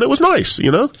 signatures on it. It was nice,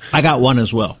 I got one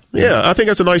as well. Yeah, I think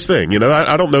that's a nice thing.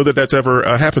 I don't know that that's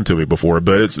ever happened to me before,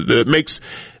 but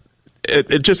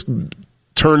it just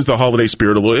turns the holiday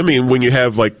spirit a little. I mean, when you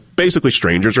have like basically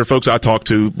strangers or folks I talk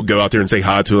to, go out there and say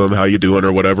hi to them, how you doing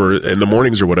or whatever in the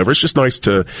mornings or whatever. It's just nice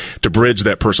to bridge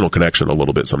that personal connection a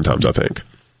little bit sometimes, I think.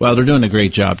 Well, they're doing a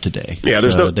great job today. Yeah,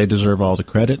 they deserve all the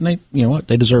credit, and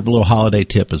they deserve a little holiday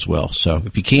tip as well. So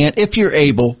if you're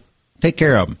able, take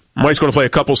care of them. Mike's going to play a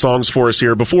couple songs for us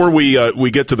here. Before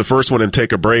we get to the first one and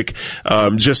take a break,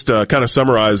 just kind of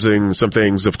summarizing some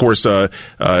things. Of course,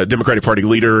 Democratic Party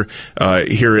leader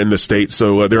here in the state.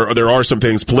 So there are some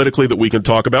things politically that we can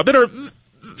talk about that are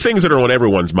things that are on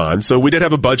everyone's mind. So we did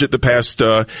have a budget that passed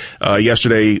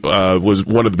yesterday. Was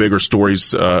one of the bigger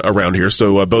stories around here.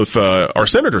 So both our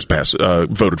senators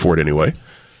voted for it anyway.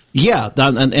 Yeah,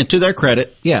 and to their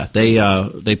credit,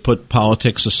 they put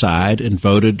politics aside and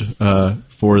voted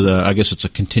for I guess it's a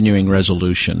continuing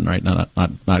resolution, right? Not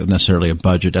necessarily a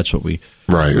budget. That's what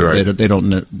right. They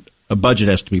don't. A budget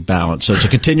has to be balanced, so it's a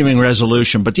continuing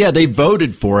resolution. But yeah, they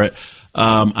voted for it.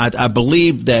 I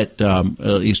believe that at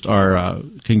least our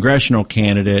congressional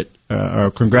candidate, one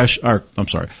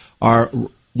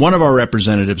of our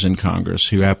representatives in Congress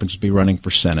who happens to be running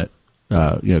for Senate,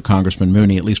 Congressman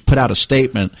Mooney, at least put out a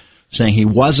statement saying he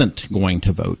wasn't going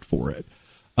to vote for it.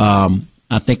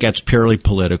 I think that's purely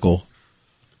political.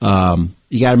 You got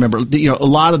to remember, a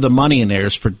lot of the money in there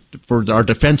is for our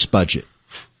defense budget.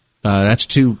 That's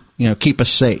to keep us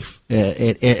safe.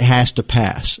 It has to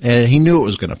pass, and he knew it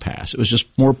was going to pass. It was just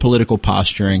more political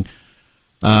posturing.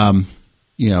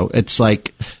 It's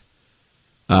like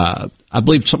I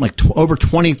believe something like over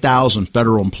 20,000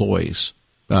 federal employees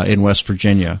in West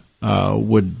Virginia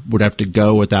would have to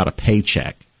go without a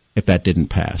paycheck if that didn't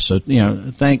pass. So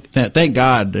thank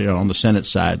God on the Senate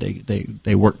side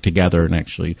they worked together and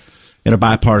actually in a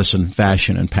bipartisan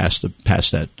fashion and passed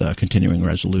that continuing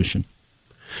resolution.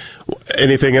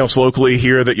 Anything else locally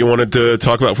here that you wanted to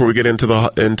talk about before we get into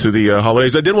the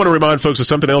holidays? I did want to remind folks of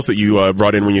something else that you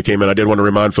brought in when you came in. I did want to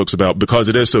remind folks about, because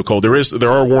it is so cold,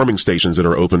 there are warming stations that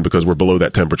are open because we're below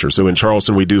that temperature. So in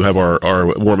Charleston, we do have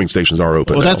our warming stations are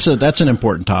open. Well, that's an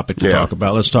important topic to talk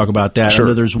about. Let's talk about that. Sure. I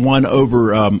know there's one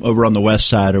over on the west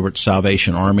side over at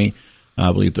Salvation Army.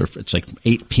 I believe it's like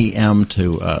 8 p.m.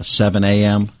 to 7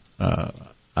 a.m.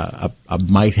 I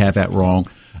might have that wrong.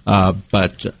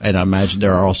 But I imagine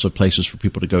there are also places for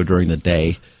people to go during the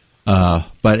day.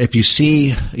 But if you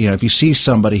see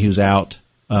somebody who's out,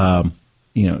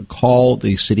 call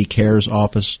the city cares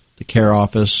office, the care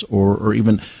office, or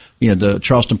even, the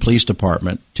Charleston Police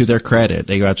Department. To their credit,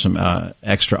 they got some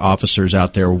extra officers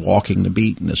out there walking the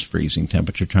beat in this freezing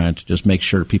temperature, trying to just make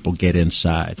sure people get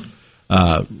inside.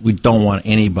 We don't want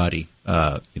anybody,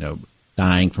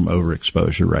 dying from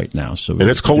overexposure right now. So and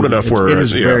it's cold enough where it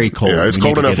is very cold. Yeah, it's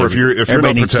cold enough where if you're not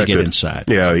protected, needs to get inside.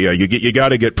 You got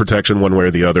to get protection one way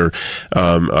or the other.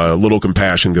 A little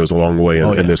compassion goes a long way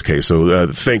in this case. So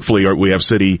thankfully, we have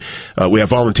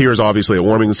volunteers obviously at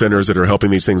warming centers that are helping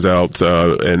these things out,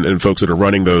 and folks that are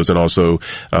running those, and also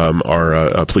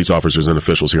our police officers and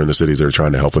officials here in the cities that are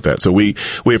trying to help with that. So we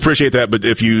appreciate that. But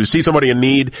if you see somebody in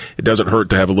need, it doesn't hurt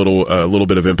to have a little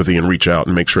bit of empathy and reach out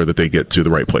and make sure that they get to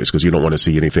the right place, because you don't want to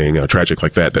see anything tragic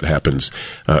like that happens,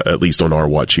 at least on our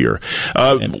watch here.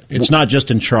 It's not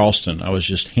just in Charleston. I was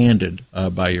just handed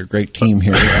by your great team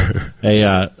here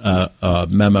a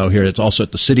memo here. It's also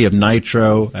at the City of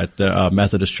Nitro at the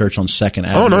Methodist Church on 2nd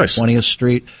Avenue, nice. 20th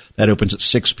Street. That opens at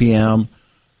 6 p.m.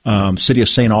 City of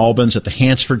St. Albans at the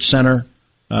Hansford Center.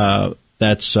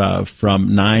 That's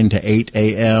from 9 to 8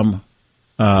 a.m.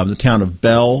 The town of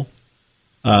Bell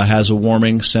has a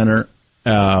warming center.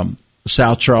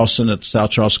 South Charleston at the South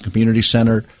Charleston Community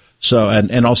Center. So,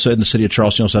 and also in the city of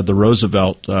Charleston, you also have the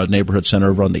Roosevelt Neighborhood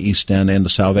Center over on the east end, and the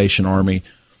Salvation Army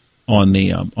on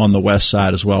the west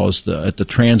side, as well as at the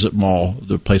Transit Mall,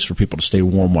 the place for people to stay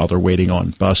warm while they're waiting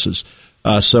on buses.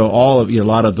 So a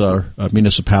lot of the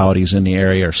municipalities in the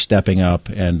area are stepping up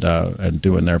and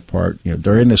doing their part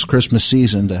during this Christmas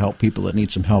season to help people that need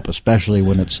some help, especially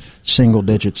when it's single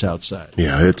digits outside.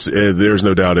 Yeah, there's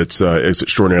no doubt it's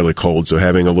extraordinarily cold. So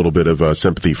having a little bit of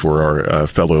sympathy for our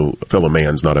fellow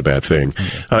man's not a bad thing.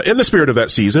 In the spirit of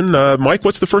that season, Mike,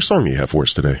 what's the first song you have for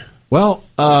us today? Well,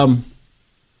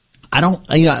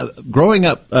 growing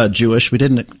up Jewish, we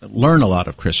didn't learn a lot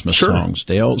of Christmas songs,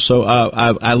 Dale. So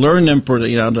I learned them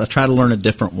I try to learn a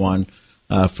different one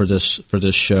for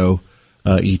this show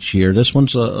each year. This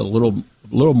one's a little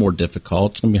more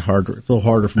difficult. It's going to be a little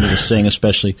harder for me to sing,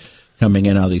 especially coming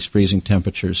in out of these freezing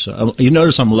temperatures. So you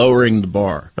notice I'm lowering the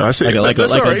bar. I see. Like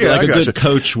a good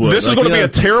coach would. This is going to be a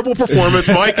terrible performance.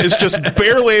 Mike is just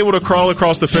barely able to crawl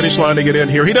across the finish line to get in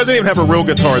here. He doesn't even have a real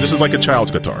guitar. This is like a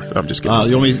child's guitar. I'm just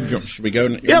kidding. Should we go?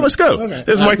 Yeah, let's go. Okay.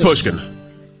 This is Mike Pushkin.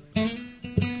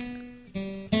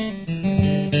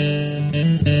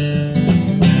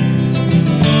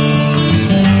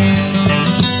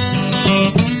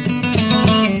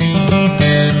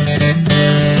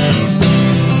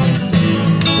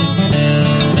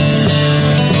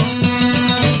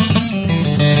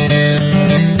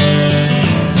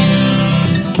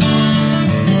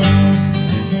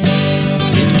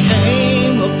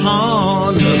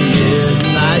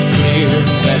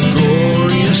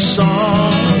 Song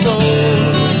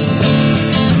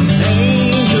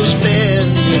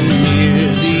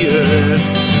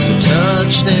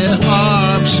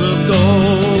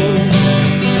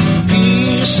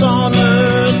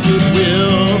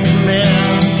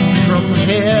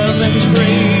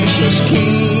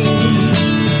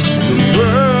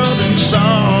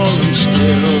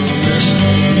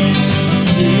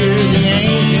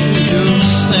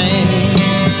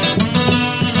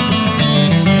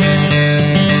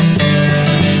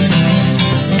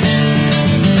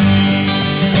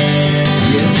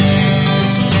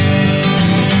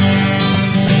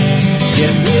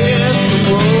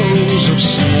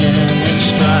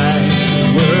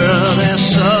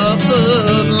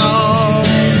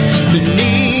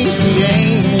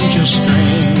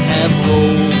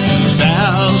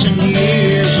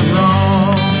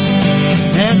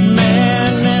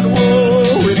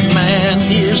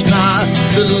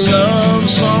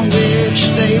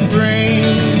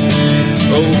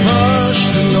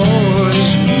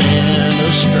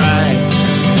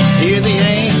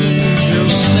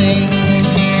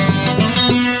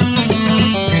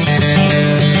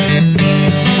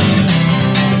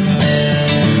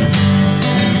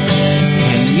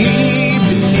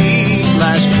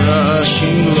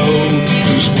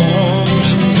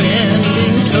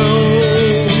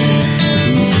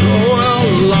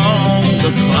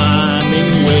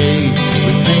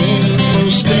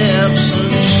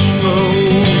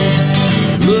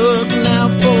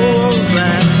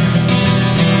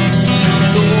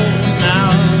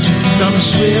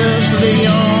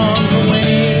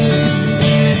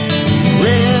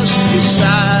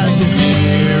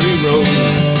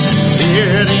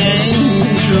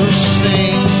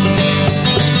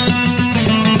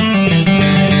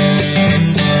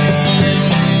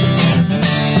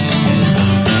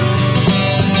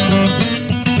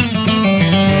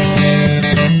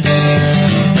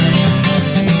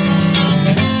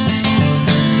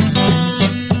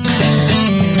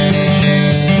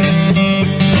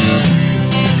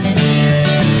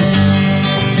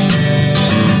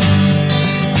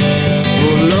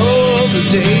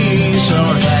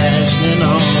are hastening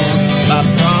on by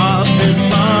prophet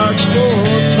marks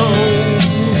foretold.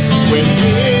 When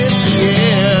with the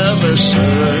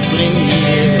ever-circling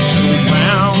years we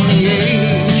crown the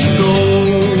age of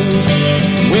gold.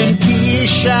 When peace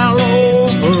shall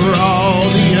over all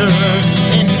the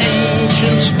earth in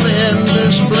ancient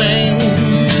splendors flame,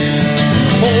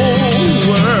 the whole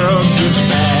world gives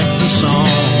back the song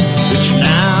which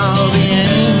now the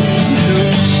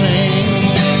angels sing.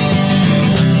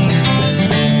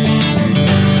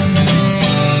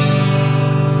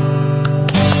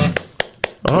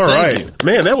 All right.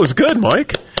 Man, that was good,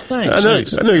 Mike.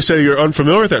 Thanks. I know you say you're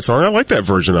unfamiliar with that song. I like that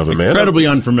version of it, man. Incredibly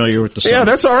unfamiliar with the song. Yeah,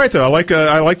 that's all right, though. I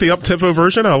like the up-tempo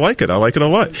version. I like it a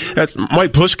lot. That's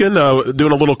Mike Pushkin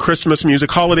doing a little Christmas music,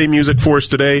 holiday music for us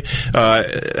today.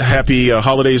 Happy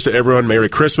holidays to everyone. Merry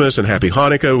Christmas and Happy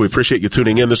Hanukkah. We appreciate you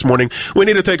tuning in this morning. We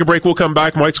need to take a break. We'll come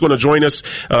back. Mike's going to join us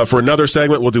for another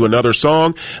segment. We'll do another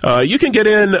song. You can get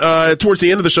in towards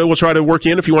the end of the show. We'll try to work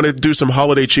you in if you want to do some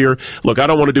holiday cheer. Look, I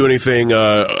don't want to do anything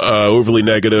overly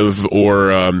negative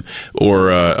or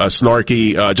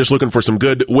snarky. Just looking for some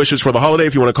good wishes for the holiday.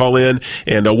 If you want to call in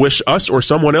and wish us or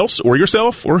someone else or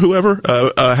yourself or whoever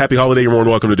a happy holiday, you're more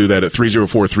than welcome to do that at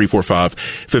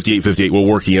 304-345-5858. We'll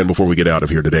work you in before we get out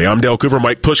of here today. I'm Dale Cooper.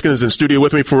 Mike Pushkin is in studio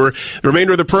with me for the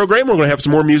remainder of the program. We're going to have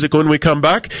some more music when we come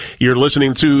back. You're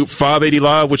listening to 580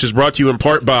 Live, which is brought to you in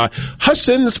part by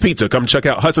Husson's Pizza. Come check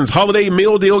out Husson's holiday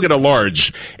meal deal. Get a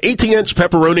large 18-inch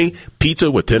pepperoni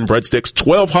pizza with 10 breadsticks,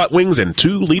 12 hot wings, and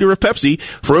 2 liter of Pepsi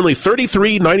for only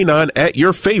 $33.99 at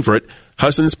your favorite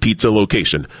Husson's Pizza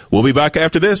location. We'll be back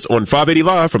after this on 580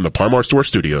 Live from the Parmar Store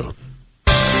studio.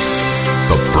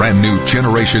 The brand new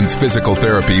Generations Physical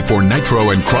Therapy for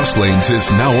Nitro and Cross Lanes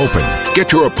is now open.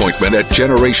 Get your appointment at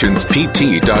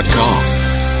generationspt.com.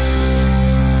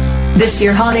 This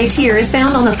year, holiday cheer is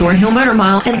found on the Thornhill Motor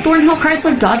Mile, and Thornhill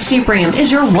Chrysler Dodge Jeep Ram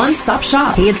is your one-stop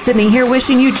shop. Hey, it's Sydney here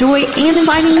wishing you joy and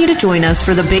inviting you to join us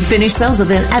for the Big Finish sales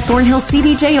event at Thornhill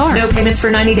CDJR. No payments for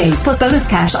 90 days, plus bonus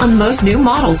cash on most new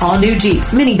models, all new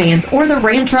Jeeps, minivans, or the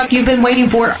Ram truck you've been waiting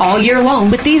for all year long,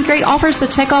 with these great offers to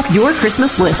check off your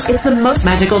Christmas list. It's the most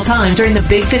magical time during the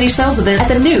Big Finish sales event at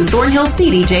the new Thornhill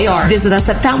CDJR. Visit us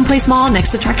at Fountain Place Mall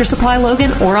next to Tractor Supply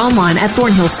Logan or online at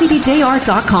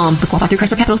thornhillcdjr.com. Let's qualify through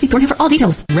Chrysler Capital C Thornhill for all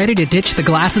details. Ready to ditch the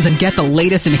glasses and get the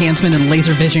latest enhancement in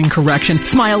laser vision correction?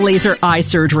 Smile Laser Eye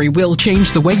Surgery will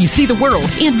change the way you see the world.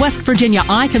 And West Virginia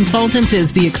Eye Consultants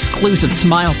is the exclusive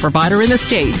smile provider in the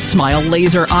state. Smile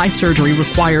Laser Eye Surgery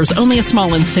requires only a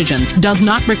small incision, does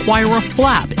not require a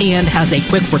flap, and has a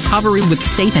quick recovery with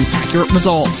safe and accurate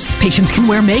results. Patients can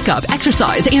wear makeup,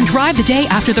 exercise, and drive the day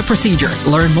after the procedure.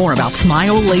 Learn more about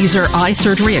Smile Laser Eye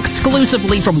Surgery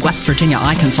exclusively from West Virginia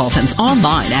Eye Consultants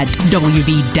online at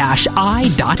wv-eye.com.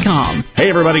 Hey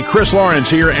everybody, Chris Lawrence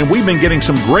here, and we've been getting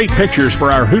some great pictures for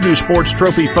our Hoodoo Sports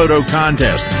Trophy Photo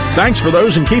Contest. Thanks for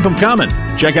those and keep them coming.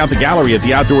 Check out the gallery at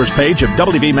the Outdoors page of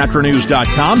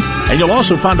WVMetroNews.com, and you'll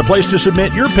also find a place to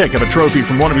submit your pick of a trophy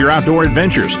from one of your outdoor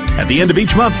adventures. At the end of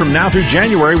each month from now through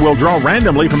January, we'll draw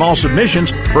randomly from all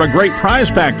submissions for a great prize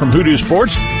pack from Hoodoo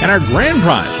Sports, and our grand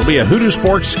prize will be a Hoodoo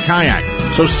Sports kayak.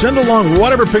 So send along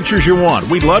whatever pictures you want.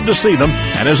 We'd love to see them,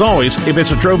 and as always, if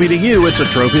it's a trophy to you, it's a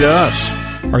trophy to us.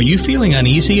 Are you feeling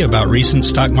uneasy about recent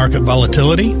stock market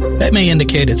volatility? That may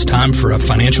indicate it's time for a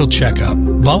financial checkup.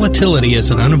 Volatility is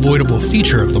an unavoidable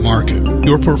feature of the market.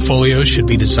 Your portfolio should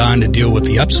be designed to deal with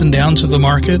the ups and downs of the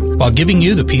market while giving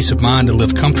you the peace of mind to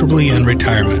live comfortably in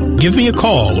retirement. Give me a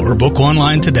call or book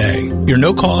online today. Your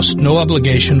no-cost,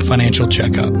 no-obligation financial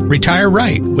checkup. Retire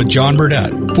right with John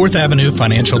Burdett, 4th Avenue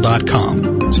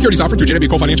Financial.com. Securities offered through JW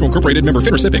Cole Financial Incorporated, member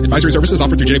FINRA SIPC. Advisory services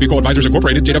offered through JW Cole Advisors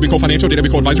Incorporated, JW Cole Financial, JW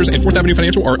Cole Advisors, and 4th Avenue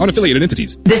Financial are unaffiliated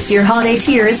entities. This year, holiday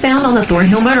cheer is found on the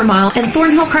Thornhill Motor Mile, and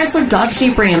Thornhill Chrysler Dodge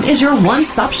Jeep Ram is your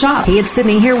one-stop shop. Hey, it's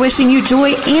Sydney here wishing you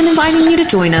joy and inviting you to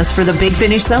join us for the Big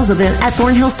Finish sales event at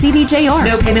Thornhill CDJR.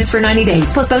 No payments for 90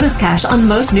 days, plus bonus cash on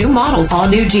most new models, all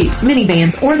new Jeeps,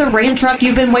 minivans, or the Ram truck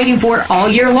you've been waiting for all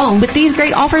year long, with these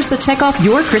great offers to check off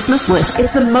your Christmas list.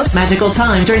 It's the most magical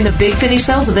time during the Big Finish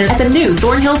sales event at the new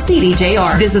Thornhill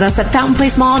CDJR. Visit us at Fountain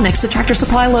Place Mall next to Tractor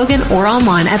Supply Logan or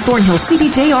online at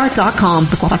thornhillcdjr.com.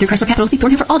 Let's qualify through Chrysler Capital C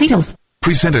Thornhill for all details.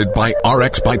 Presented by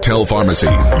RX Vital Pharmacy,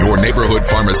 your neighborhood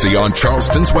pharmacy on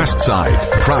Charleston's west side.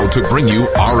 Proud to bring you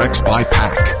RX by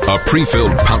Pack, a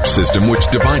pre-filled pouch system which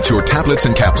divides your tablets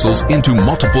and capsules into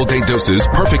multiple day doses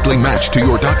perfectly matched to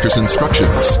your doctor's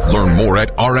instructions. Learn more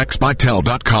at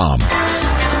rxvital.com.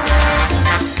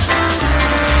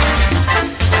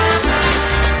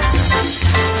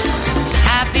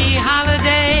 Happy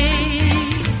holiday.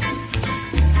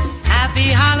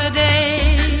 Happy holiday.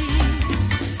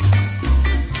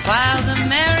 While the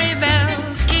merry bells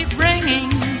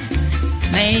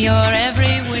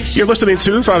You're listening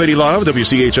to 580 Live,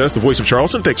 WCHS, the voice of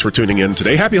Charleston. Thanks for tuning in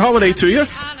today. Happy holiday to you.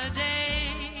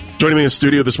 Joining me in the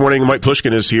studio this morning, Mike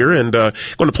Pushkin is here, and going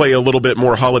to play a little bit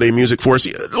more holiday music for us.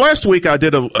 Last week, I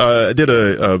did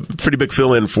a pretty big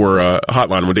fill-in for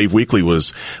Hotline when Dave Weekly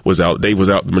was out. Dave was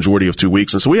out the majority of 2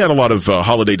 weeks, and so we had a lot of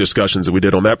holiday discussions that we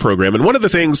did on that program. And one of the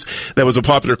things that was a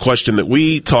popular question that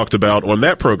we talked about on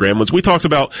that program was we talked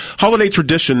about holiday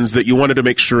traditions that you wanted to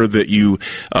make sure that you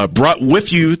brought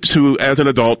with you to as an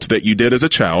adult that you did as a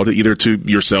child, either to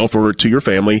yourself or to your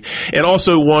family, and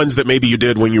also ones that maybe you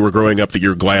did when you were growing up that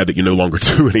you're glad that you no longer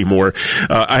do anymore.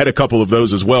 I had a couple of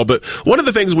those as well. But one of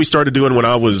the things we started doing when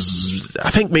I was, I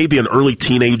think maybe an early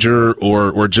teenager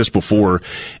or just before,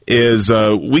 is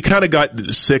we kind of got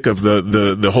sick of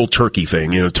the whole turkey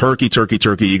thing. You know, turkey.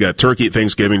 You got turkey at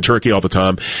Thanksgiving, turkey all the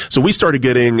time. So we started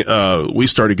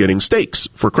getting steaks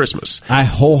for Christmas. I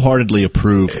wholeheartedly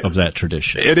approve of that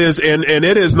tradition. It is, and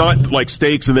it is not like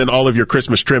steaks and then all of your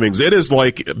Christmas trimmings. It is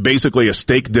like basically a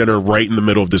steak dinner right in the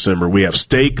middle of December. We have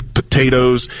steak,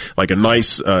 potatoes, like a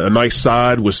nice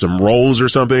side with some rolls or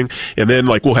something, and then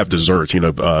like we'll have desserts. You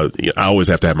know, I always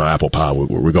have to have my apple pie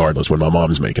regardless. When my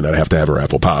mom's making it, I have to have her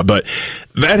apple pie. But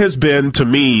that has been to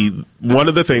me one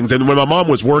of the things. And when my mom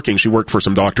was working, she worked for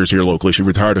some doctors here locally. She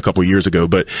retired a couple of years ago.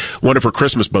 But one of her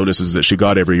Christmas bonuses that she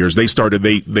got every year is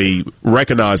they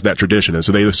recognized that tradition, and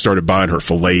so they started buying her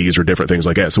fillets or different things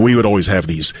like that. So we would always have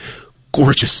these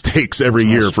gorgeous steaks every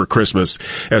year for Christmas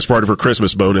as part of her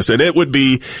Christmas bonus. And it could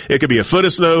be a foot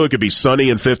of snow. It could be sunny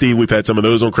and 50. We've had some of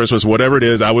those on Christmas. Whatever it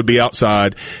is, I would be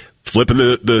outside flipping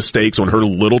the steaks on her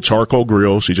little charcoal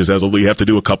grill. She just has you have to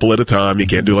do a couple at a time. You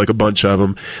can't do like a bunch of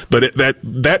them. But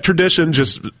that tradition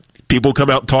just, people come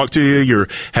out and talk to you. You're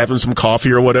having some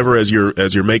coffee or whatever as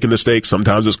you're making the steak.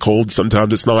 Sometimes it's cold,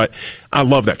 sometimes it's not. I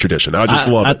love that tradition. I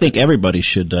love it. I think everybody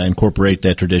should incorporate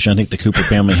that tradition. I think the Cooper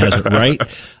family has it right.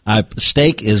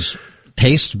 Steak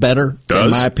tastes better. In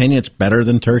my opinion, it's better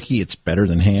than turkey. It's better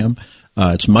than ham.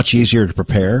 It's much easier to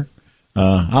prepare.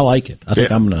 I like it. I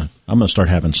think I'm gonna start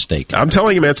having steak. I'm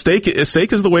telling you, man, steak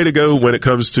is the way to go when it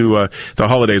comes to the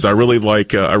holidays. I really like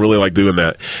doing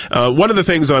that. One of the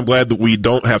things that I'm glad that we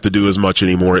don't have to do as much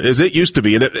anymore is it used to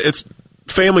be, and it's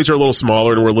families are a little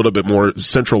smaller and we're a little bit more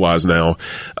centralized now.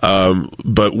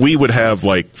 But we would have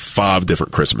like 5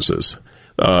 different Christmases.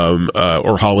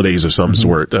 Or holidays of some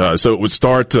sort. So it would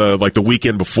start like the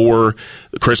weekend before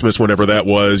Christmas, whenever that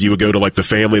was. You would go to like the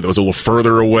family that was a little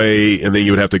further away, and then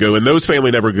you would have to go. And those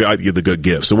family never got you the good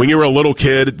gifts. So when you were a little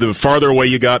kid, the farther away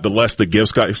you got, the less the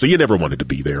gifts got. So you never wanted to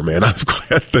be there, man. I'm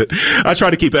glad that I try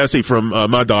to keep Essie from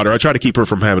my daughter. I try to keep her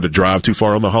from having to drive too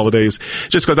far on the holidays,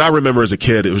 just because I remember as a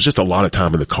kid it was just a lot of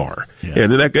time in the car,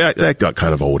 and that got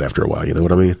kind of old after a while. You know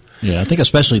what I mean? Yeah, I think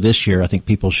especially this year, I think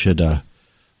people should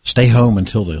stay home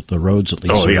until the roads at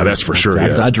least. Oh, yeah, that's for sure.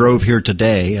 I drove here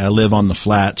today. I live on the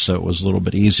flat, so it was a little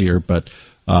bit easier. But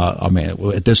I mean,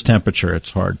 at this temperature,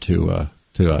 it's hard to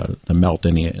melt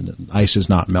any. The ice is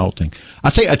not melting.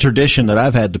 I'll tell you a tradition that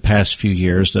I've had the past few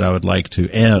years that I would like to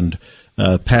end.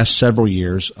 Past several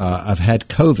years, I've had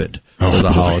COVID over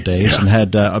the holidays and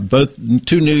had both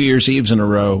 2 New Year's Eves in a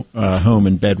row home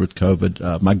in bed with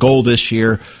COVID. My goal this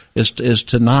year is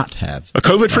to not have a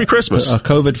COVID-free Christmas. A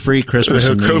COVID-free Christmas.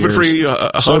 A COVID-free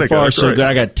Hanukkah. So far, so good.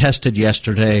 I got tested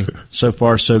yesterday. So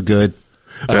far, so good.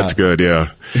 That's good, yeah.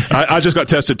 I just got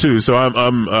tested too, so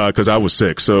I'm because I was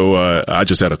sick, so I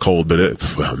just had a cold, but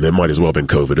it might as well have been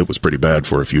COVID. It was pretty bad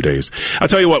for a few days. I'll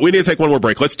tell you what, we need to take one more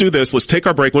break. Let's do this. Let's take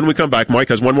our break. When we come back, Mike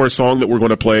has one more song that we're going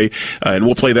to play, and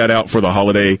we'll play that out for the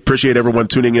holiday. Appreciate everyone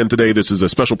tuning in today. This is a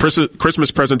special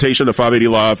Christmas presentation of 580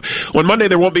 Live. On Monday,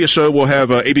 there won't be a show. We'll have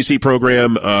an ABC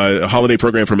program, a holiday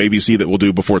program from ABC that we'll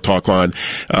do before Talkline.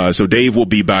 So Dave will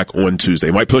be back on Tuesday.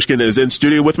 Mike Pushkin is in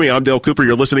studio with me. I'm Dale Cooper.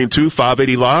 You're listening to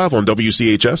 580 Live on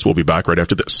WCHS. We'll be back right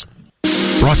after this.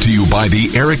 Brought to you by the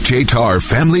Eric J. Tarr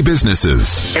Family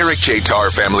Businesses. Eric J. Tarr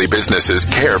Family Businesses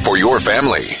care for your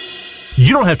family.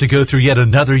 You don't have to go through yet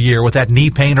another year with that knee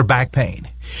pain or back pain.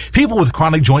 People with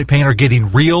chronic joint pain are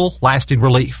getting real, lasting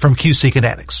relief from QC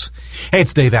Kinetics. Hey,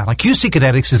 it's Dave Allen. QC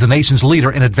Kinetics is the nation's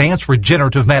leader in advanced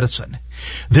regenerative medicine.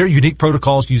 Their unique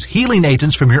protocols use healing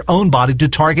agents from your own body to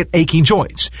target aching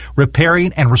joints,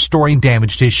 repairing and restoring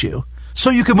damaged tissue, so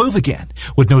you can move again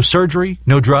with no surgery,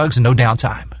 no drugs, and no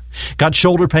downtime. Got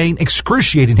shoulder pain,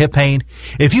 excruciating hip pain?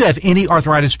 If you have any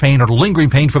arthritis pain or lingering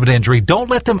pain from an injury, don't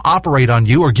let them operate on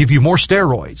you or give you more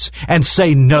steroids, and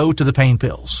say no to the pain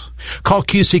pills. Call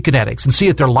QC Kinetics and see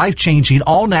if their life-changing,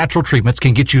 all-natural treatments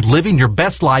can get you living your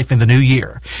best life in the new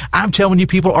year. I'm telling you,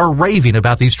 people are raving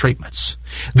about these treatments.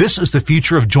 This is the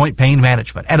future of joint pain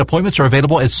management, and appointments are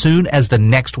available as soon as the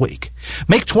next week.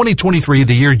 Make 2023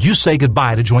 the year you say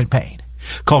goodbye to joint pain.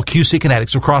 Call QC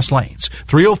Kinetics of Cross Lanes,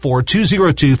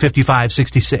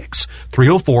 304-202-5566,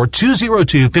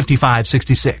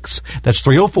 304-202-5566. That's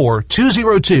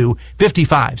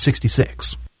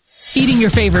 304-202-5566. Eating your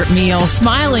favorite meal,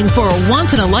 smiling for a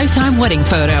once-in-a-lifetime wedding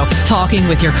photo, talking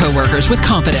with your coworkers with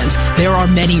confidence. There are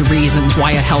many reasons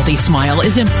why a healthy smile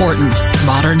is important.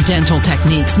 Modern dental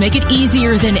techniques make it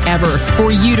easier than ever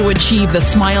for you to achieve the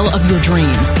smile of your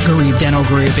dreams. Garib Dental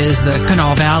Group is the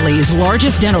Kanawha Valley's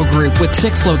largest dental group with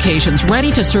 6 locations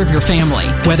ready to serve your family.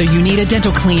 Whether you need a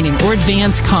dental cleaning or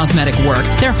advanced cosmetic work,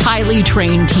 their highly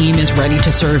trained team is ready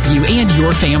to serve you and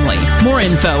your family. More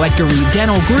info at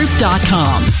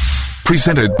GaribDentalGroup.com.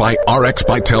 Presented by RX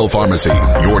Vital Pharmacy,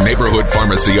 your neighborhood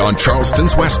pharmacy on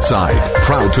Charleston's west side.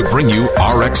 Proud to bring you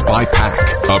RX by Pack,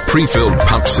 a pre-filled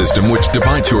pouch system which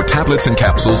divides your tablets and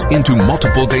capsules into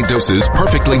multiple day doses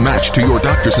perfectly matched to your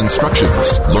doctor's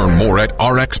instructions. Learn more at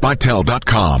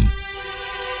rxvital.com.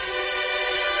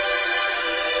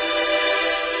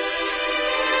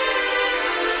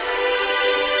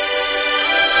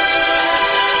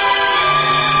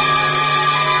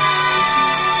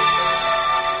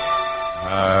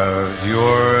 Have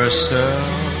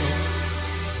yourself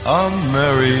a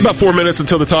merry... About 4 minutes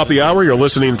until the top of the hour. You're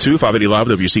listening to 580 Live,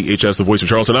 WCHS, the voice of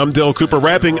Charleston. I'm Dale Cooper,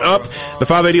 wrapping up the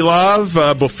 580 Live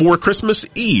before Christmas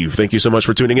Eve. Thank you so much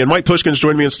for tuning in. Mike Pushkin's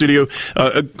joined me in studio,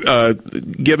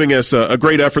 giving us a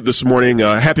great effort this morning.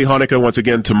 Happy Hanukkah once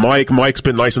again to Mike. Mike's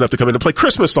been nice enough to come in and play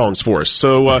Christmas songs for us.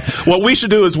 So what we should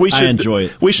do is I enjoy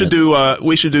it. We should do a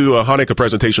Hanukkah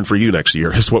presentation for you next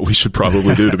year. Is what we should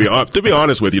probably do. To be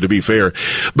honest with you, to be fair.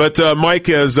 But Mike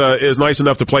is nice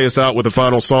enough to play us out with a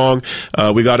final song.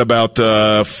 We got about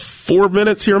 4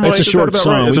 minutes here, Mike. It's a short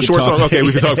song. Right? It's a short song. Okay,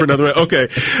 we can talk for another minute. Okay.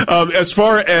 As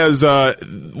far as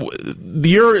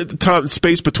your time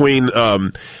space between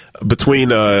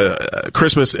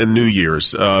Christmas and New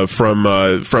Year's, from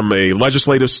a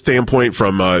legislative standpoint,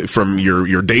 from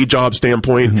your day job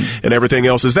standpoint, and everything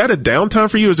else, is that a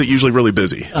downtime for you? Or is it usually really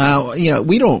busy?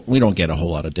 We don't get a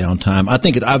whole lot of downtime. I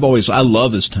think I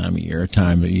love this time of year, a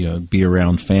time to be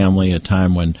around family, a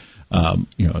time when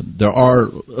there are,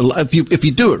 if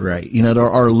you do it right, there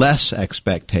are less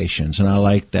expectations, and I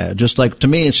like that. Just like, to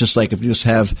me, it's just like if you just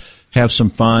have some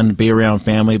fun, be around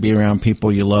family, be around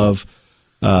people you love,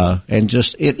 and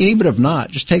just, even if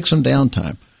not, just take some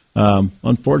downtime.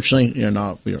 Unfortunately,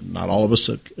 not all of us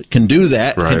can do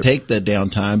that, right. Can take the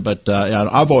downtime, but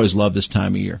I've always loved this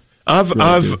time of year. I've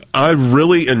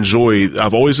always enjoyed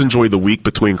the week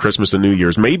between Christmas and New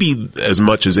Year's, maybe as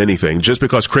much as anything, just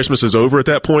because Christmas is over at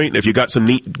that point. If you got some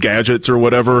neat gadgets or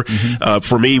whatever,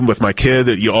 for me with my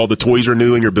kid, all the toys are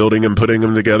new and you're building and putting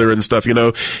them together and stuff,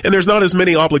 and there's not as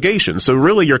many obligations. So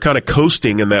really you're kind of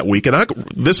coasting in that week. And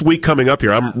this week coming up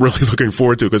here, I'm really looking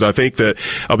forward to, because I think that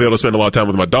I'll be able to spend a lot of time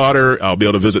with my daughter. I'll be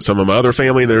able to visit some of my other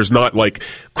family. There's not like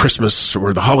Christmas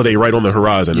or the holiday right on the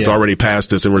horizon. Yeah. It's already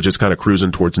past us and we're just kind of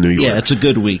cruising towards New Year. Yeah, it's a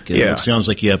good week. It sounds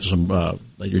like you have some,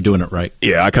 you're doing it right.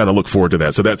 Yeah, I kind of look forward to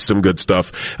that. So that's some good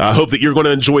stuff. I hope that you're going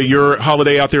to enjoy your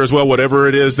holiday out there as well, whatever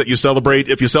it is that you celebrate.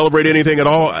 If you celebrate anything at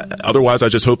all, otherwise, I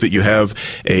just hope that you have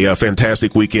a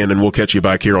fantastic weekend, and we'll catch you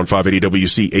back here on 580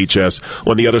 WCHS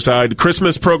on the other side.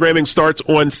 Christmas programming starts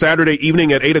on Saturday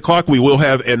evening at 8 o'clock. We will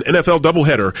have an NFL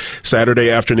doubleheader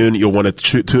Saturday afternoon. You'll want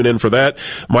to tune in for that.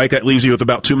 Mike, that leaves you with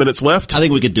about 2 minutes left. I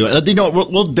think we could do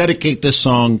it. We'll dedicate this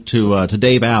song to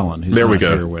Dave Allen, who's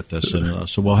here with us. And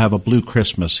so we'll have a blue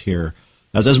Christmas here.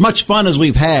 As much fun as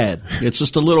we've had, it's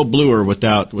just a little bluer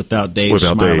without Dave's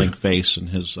smiling face and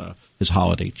his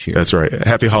holiday cheer. That's right.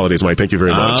 Happy holidays, Mike. Thank you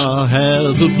very much. I'll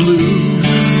have a blue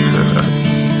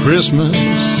Christmas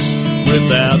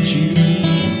without you.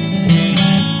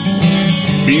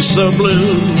 Be so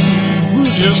blue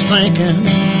just thinking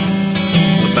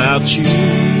about you.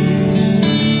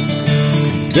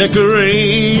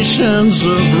 Decorations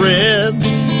of red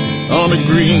on a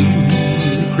green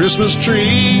Christmas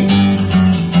tree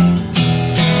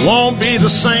won't be the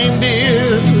same,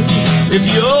 dear, if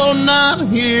you're not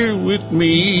here with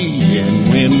me. And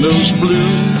when those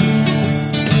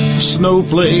blue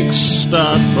snowflakes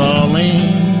start falling,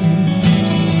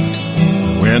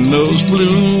 when those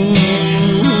blue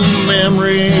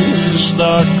memories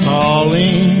start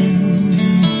calling,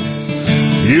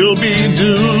 you'll be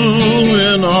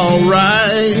doing all all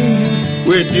right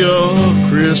with your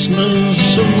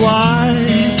Christmas of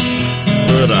light,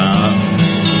 but I'll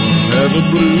have a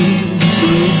blue,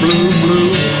 blue, blue,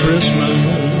 blue Christmas.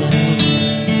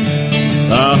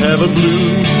 I'll have a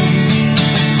blue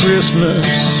Christmas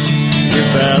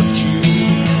without you.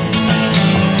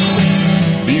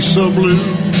 Be so blue,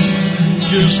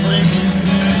 just thinking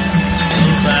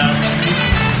about you.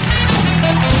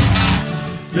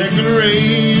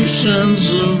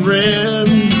 Decorations of red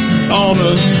on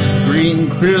a green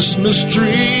Christmas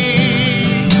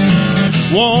tree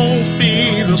won't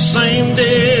be the same,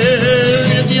 dear,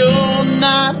 if you're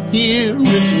not here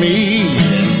with me.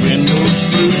 And when those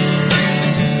blue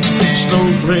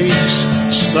snowflakes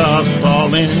start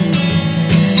falling,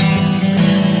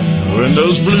 when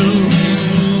those blue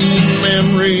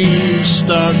memories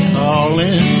start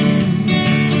calling,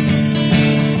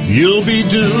 you'll be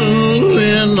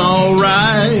doing all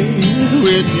right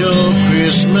with your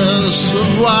Christmas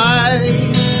of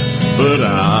white, but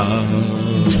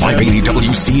I'll 580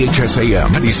 WCHS-AM,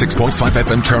 96.5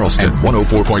 FM Charleston,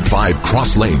 104.5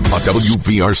 Cross Lanes, a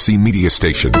WVRC media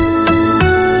station.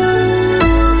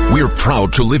 We're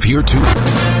proud to live here, too.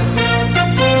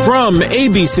 From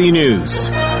ABC News,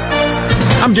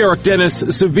 I'm Derek Dennis.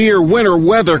 Severe winter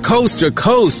weather coast to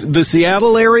coast. The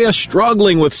Seattle area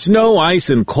struggling with snow,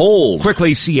 ice, and cold.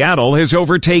 Quickly, Seattle has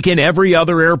overtaken every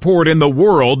other airport in the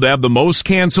world to have the most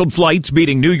canceled flights,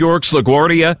 beating New York's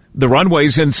LaGuardia. The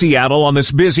runways in Seattle on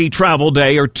this busy travel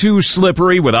day are too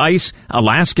slippery with ice.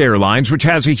 Alaska Airlines, which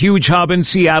has a huge hub in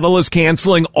Seattle, is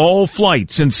canceling all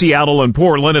flights in Seattle and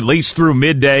Portland at least through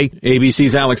midday.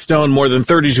 ABC's Alex Stone, more than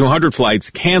 3,200 flights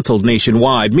canceled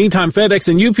nationwide. Meantime, FedEx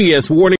and UPS warning